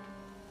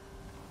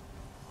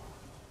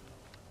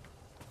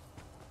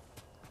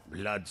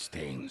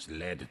 Bloodstains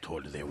led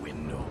toward the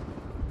window,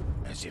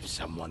 as if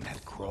someone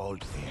had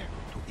crawled there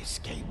to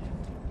escape.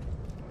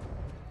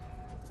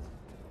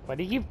 Why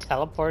do you keep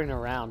teleporting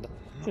around?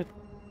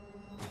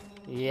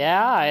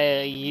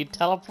 Yeah, you're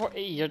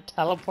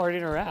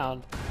teleporting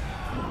around.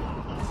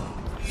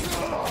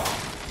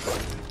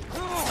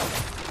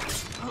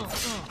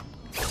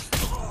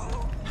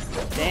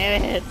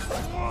 Damn it!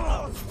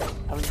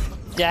 I'm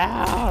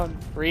down!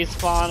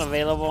 Respawn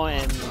available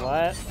in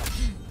what?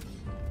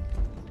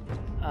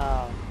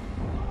 Oh.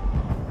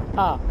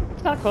 Oh,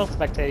 it's kinda cool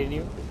spectating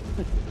you.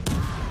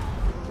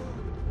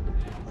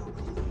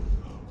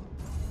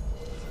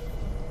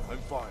 I'm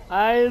fine.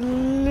 I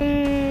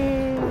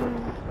live!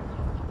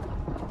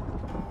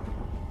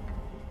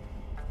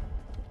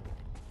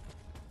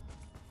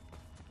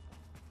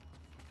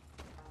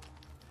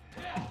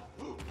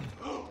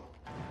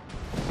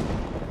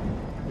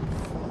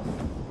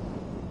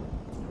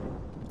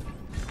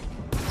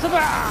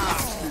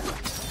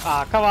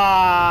 Ah, come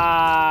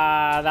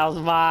on! That was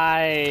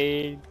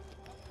mine!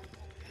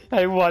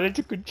 I wanted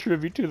to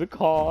contribute to the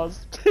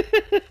cause.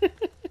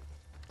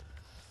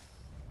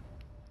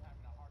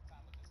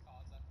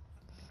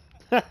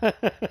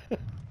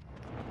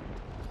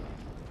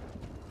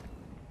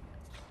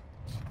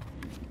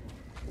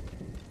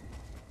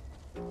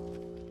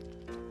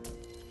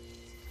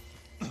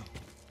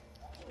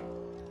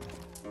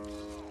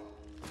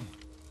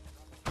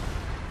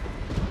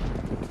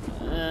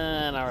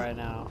 Not right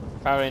now.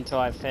 Probably until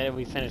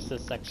we finish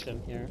this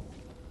section here.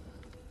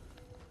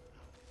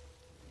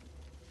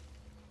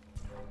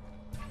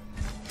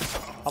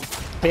 Oh,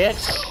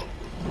 bitch!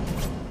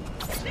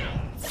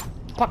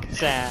 Fucking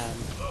sand.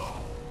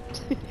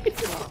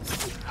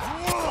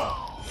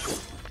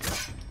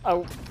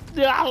 Oh.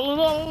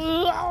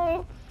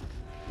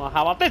 Well,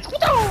 how about this?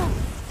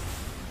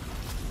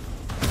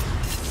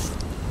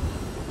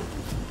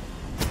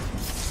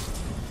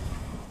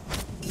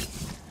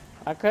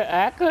 I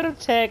could have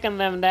taken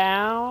them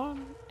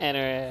down.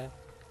 Enter.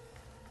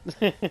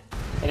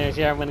 Enter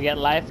here. I'm gonna get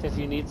life if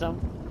you need some.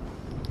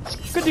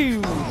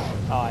 Skadoo!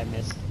 Oh, I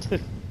missed.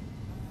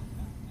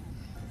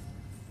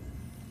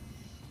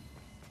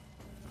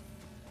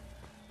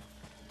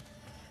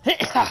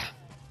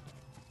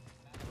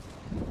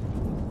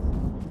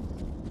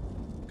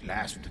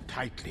 Clasped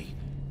tightly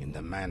in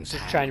the man's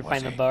Just hand trying to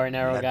find was the a bow and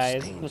arrow,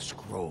 guys. blood-stained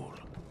scroll,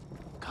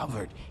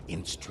 covered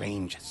in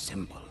strange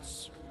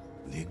symbols.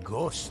 The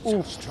ghosts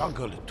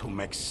struggled to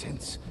make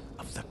sense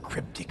of the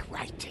cryptic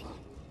writing,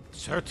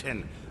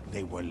 certain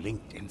they were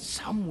linked in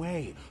some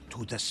way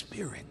to the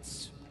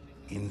spirits.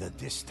 In the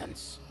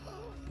distance,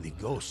 the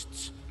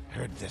ghosts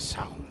heard the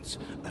sounds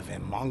of a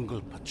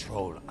Mongol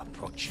patrol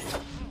approaching.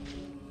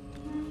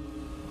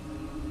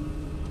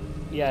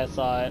 Yeah, I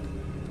saw it.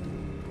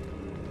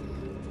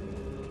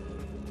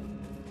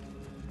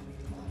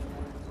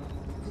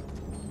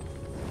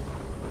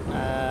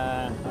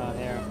 Oh,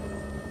 here.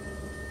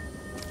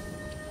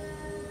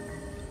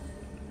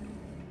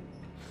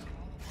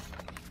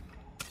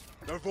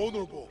 They're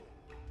vulnerable.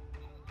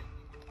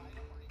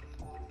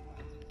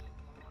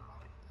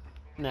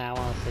 Nah, I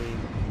wanna see.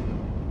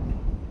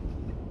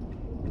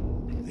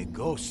 The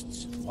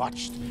ghosts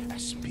watched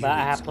as spirits But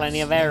I have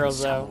plenty of slain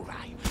arrows, though.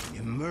 samurai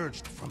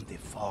emerged from the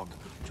fog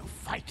to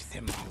fight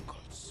the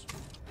Mongols.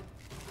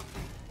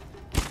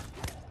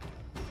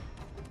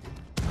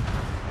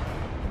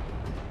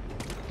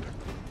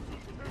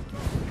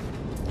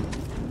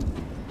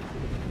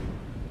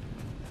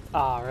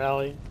 Oh,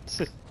 really?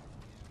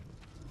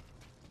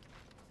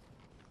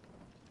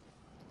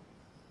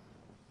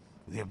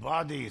 The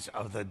bodies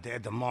of the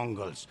dead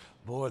Mongols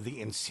bore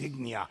the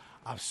insignia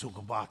of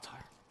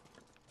Sukubatar.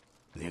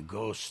 The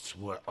ghosts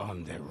were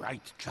on the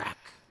right track.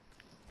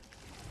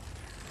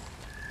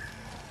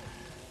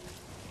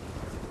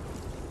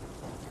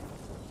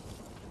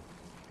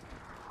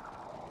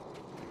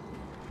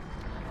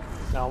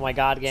 Oh my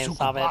god, game,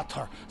 stop it.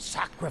 Sukubatar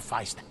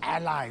sacrificed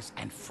allies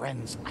and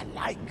friends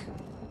alike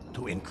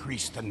to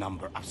increase the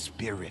number of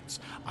spirits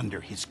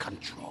under his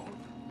control.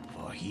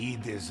 For he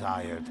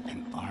desired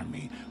an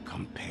army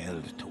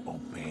compelled to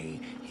obey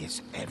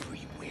his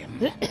every whim.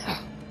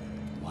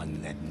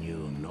 One that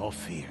knew no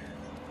fear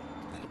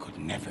and could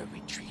never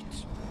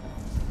retreat.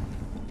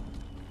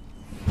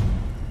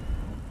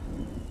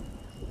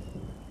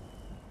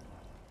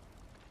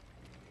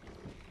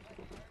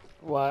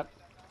 What?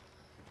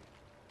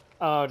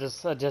 Oh,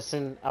 just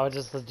adjusting. I was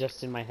just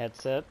adjusting my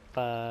headset,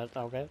 but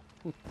okay.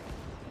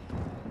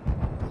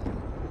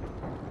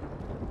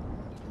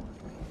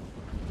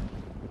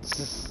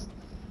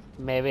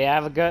 Maybe I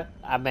have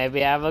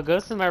a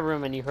ghost in my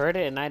room and you heard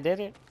it and I did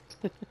it.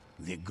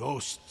 The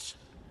ghosts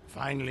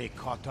finally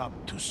caught up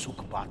to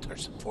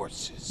Sukbatar's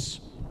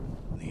forces.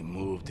 They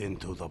moved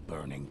into the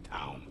burning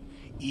town,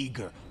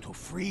 eager to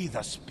free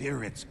the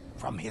spirits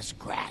from his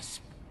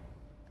grasp.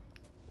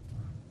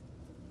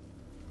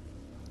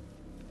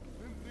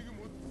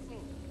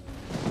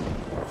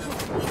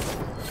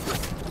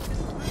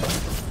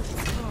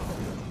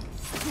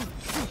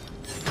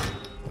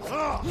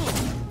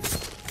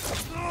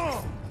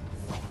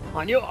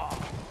 On you!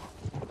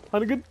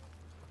 On good.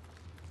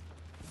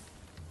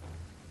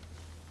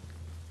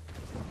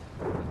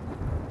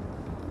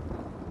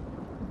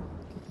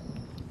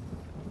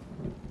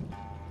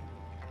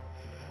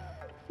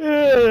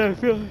 Yeah, I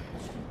feel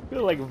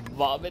like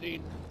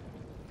vomiting.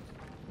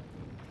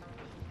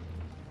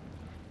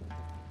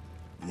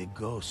 The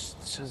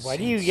ghosts. Why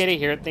do you get to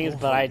hear sensed things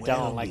but I don't?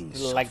 overwhelming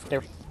Like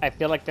they're. suffering I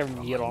feel like they're from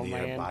mute a on my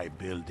end. nearby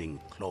building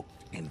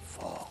cloaked in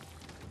fog.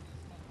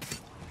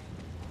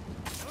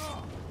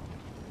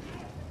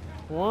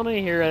 Wanna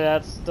hear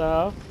that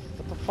stuff?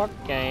 What the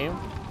fuck, game?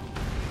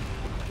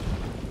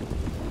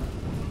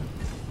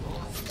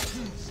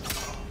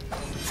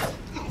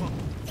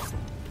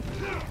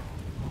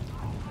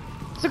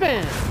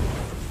 Sugan!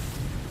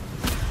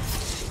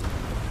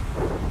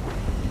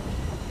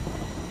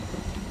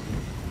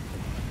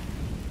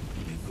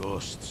 The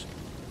ghosts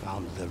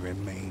found the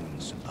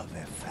remains of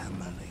a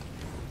family,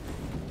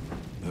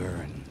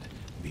 burned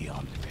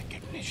beyond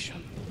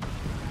recognition.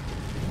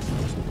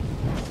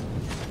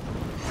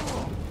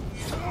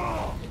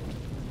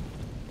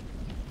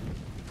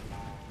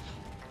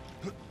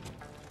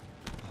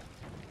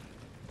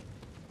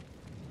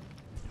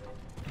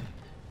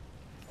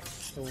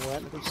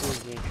 What?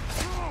 Excuse me.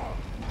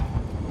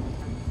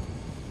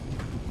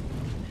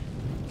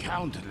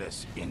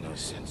 Countless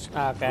innocents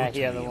Okay, I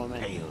hear the brutally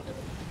woman. impaled,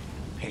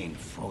 pain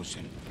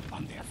frozen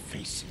on their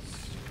faces.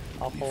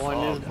 Awful The one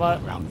in his fog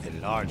butt. around the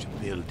large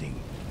building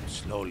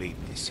slowly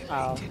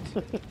Oh.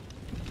 dissipated.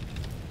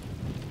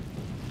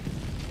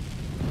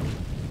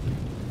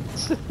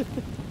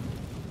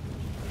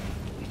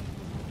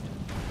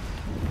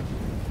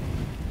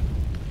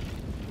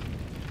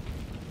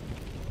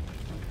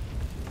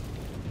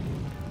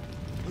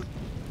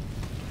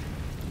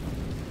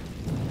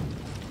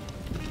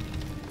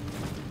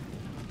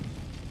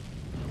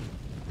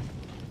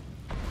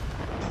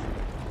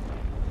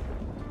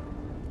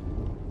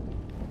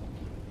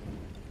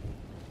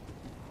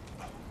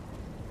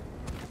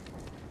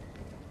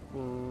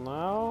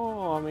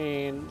 No, I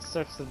mean,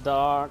 search the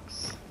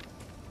docks,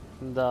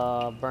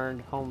 the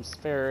burned home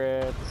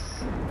spirits.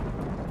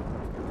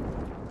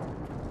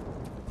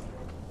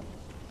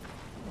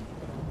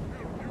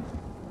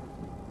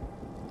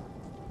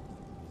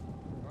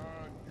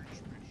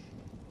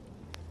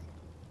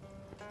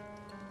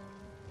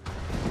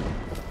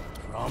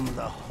 From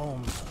the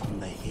homes on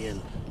the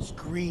hill,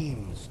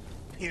 screams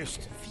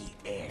pierced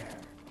the air.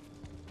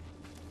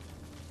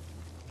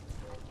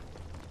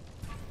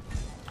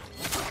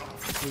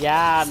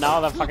 Yeah,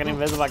 no, they're fucking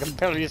invisible. I can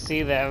barely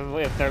see them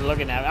if they're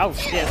looking at me. Oh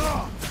shit!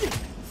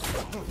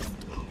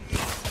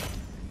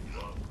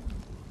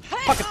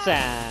 Pocket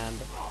sand.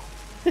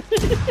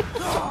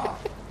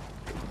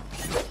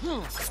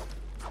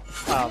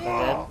 Oh,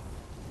 they're dead.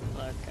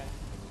 Okay.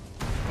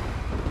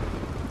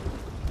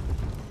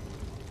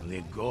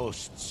 The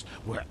ghosts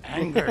were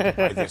angered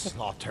by the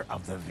slaughter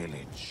of the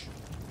village.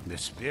 The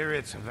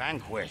spirits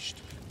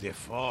vanquished, the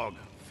fog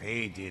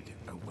faded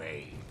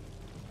away.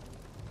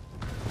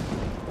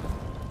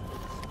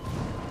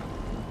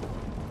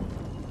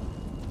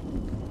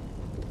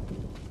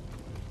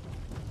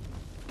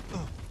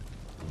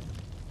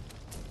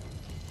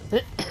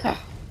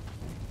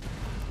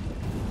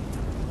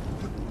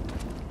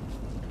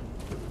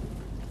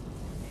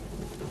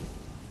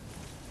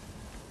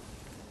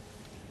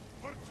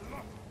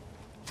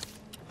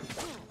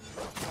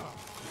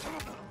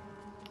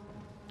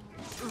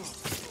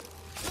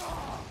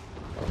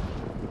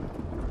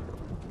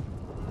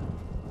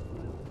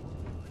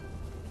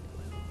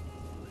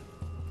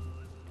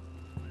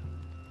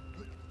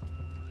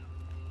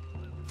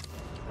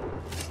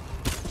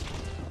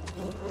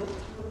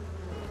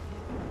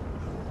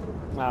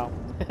 Wow.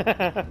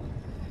 I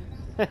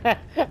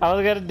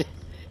was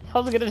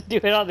gonna do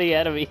it on the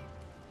enemy.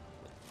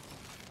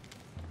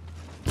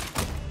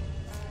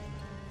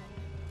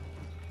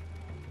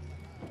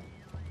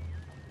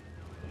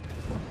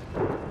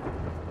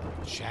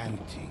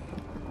 Chanting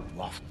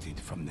wafted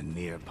from the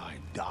nearby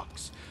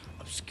docks,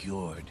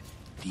 obscured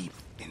deep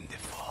in the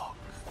fog.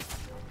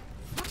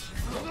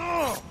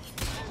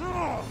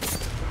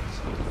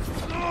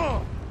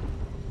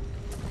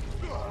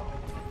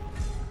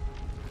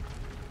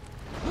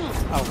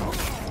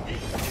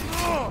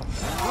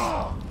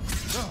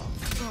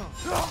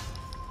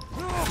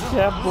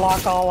 Yeah,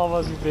 block all of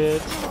us, you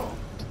bitch.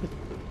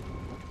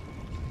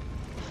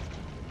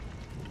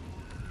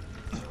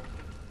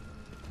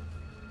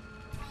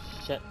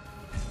 Shit.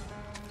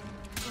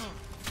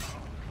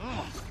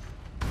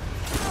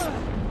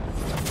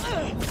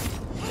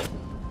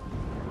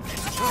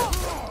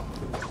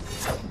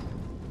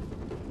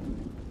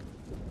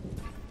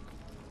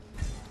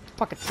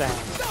 Fuck it, Sam.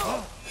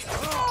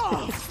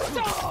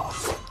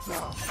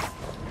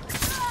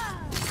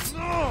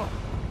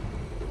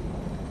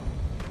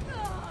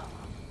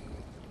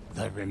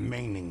 The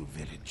remaining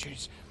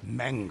villagers,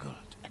 mangled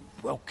and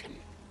broken,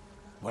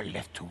 were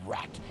left to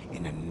rot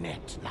in a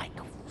net like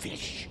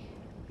fish.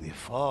 The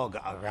fog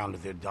around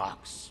their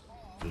docks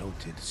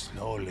floated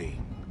slowly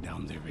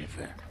down the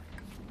river.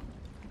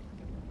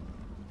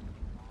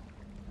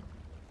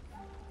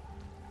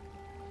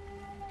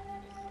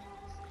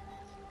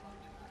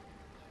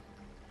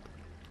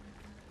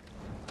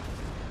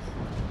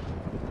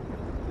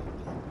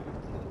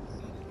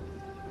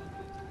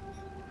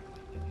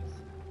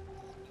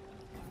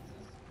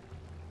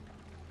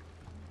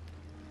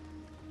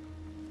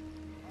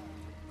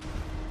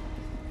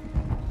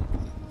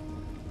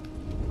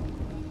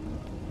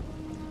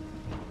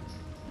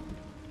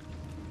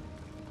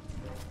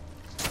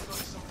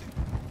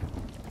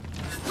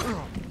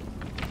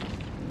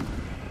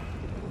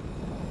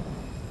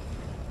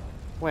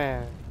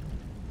 Where?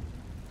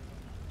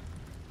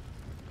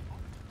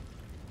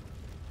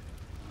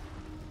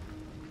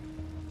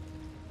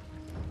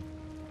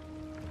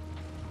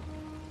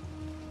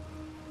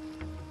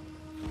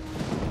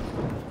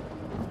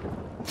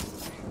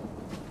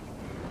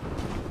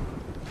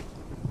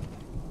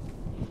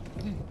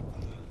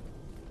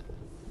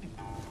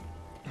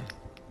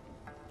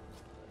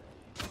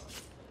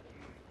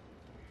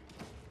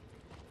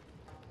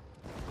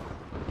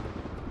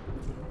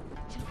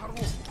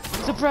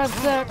 Surprise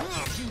attack!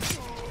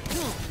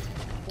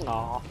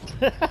 Aw.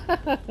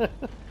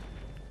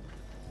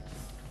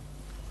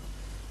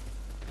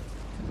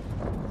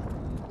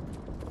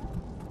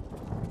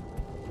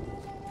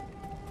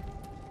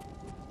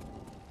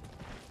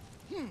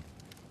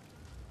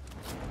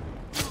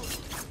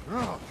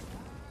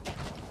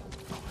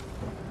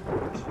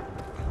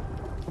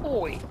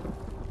 Oi.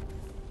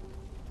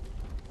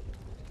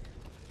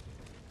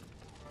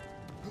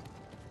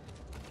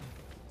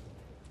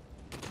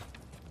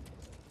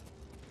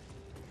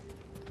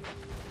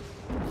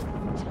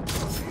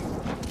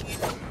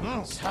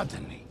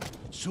 Suddenly,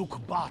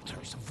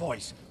 Sukbatar's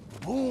voice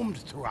boomed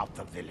throughout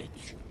the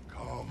village.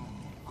 Come,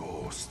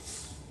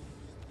 ghosts.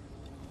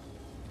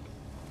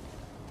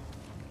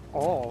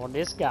 Oh,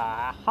 this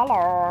guy.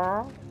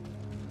 Hello.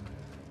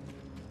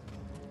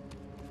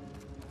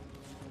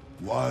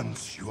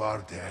 Once you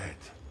are dead,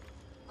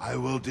 I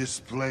will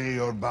display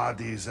your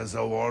bodies as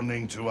a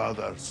warning to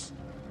others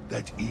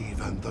that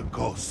even the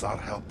ghosts are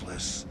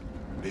helpless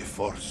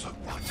before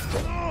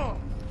Sukbatar.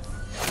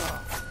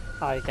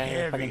 Oh, you can't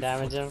even fucking Heavy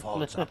damage him.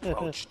 footfalls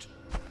approached.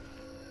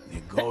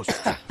 The ghosts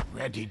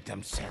readied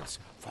themselves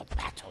for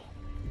battle.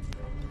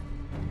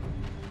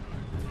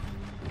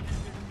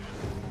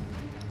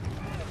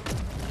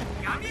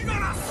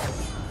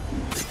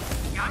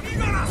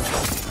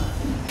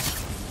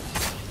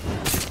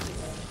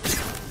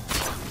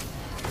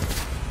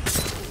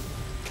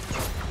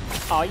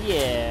 Oh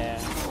yeah.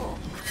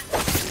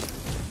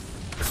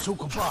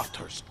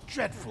 Sukbatar's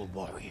dreadful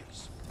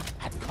warriors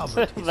had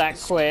covered his That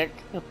escape. quick.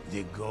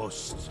 The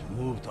ghosts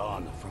moved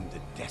on from the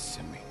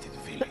decimated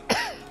village,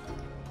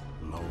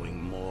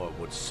 knowing more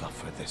would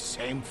suffer the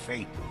same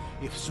fate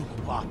if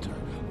Sukbatar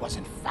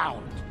wasn't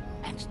found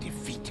and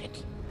defeated.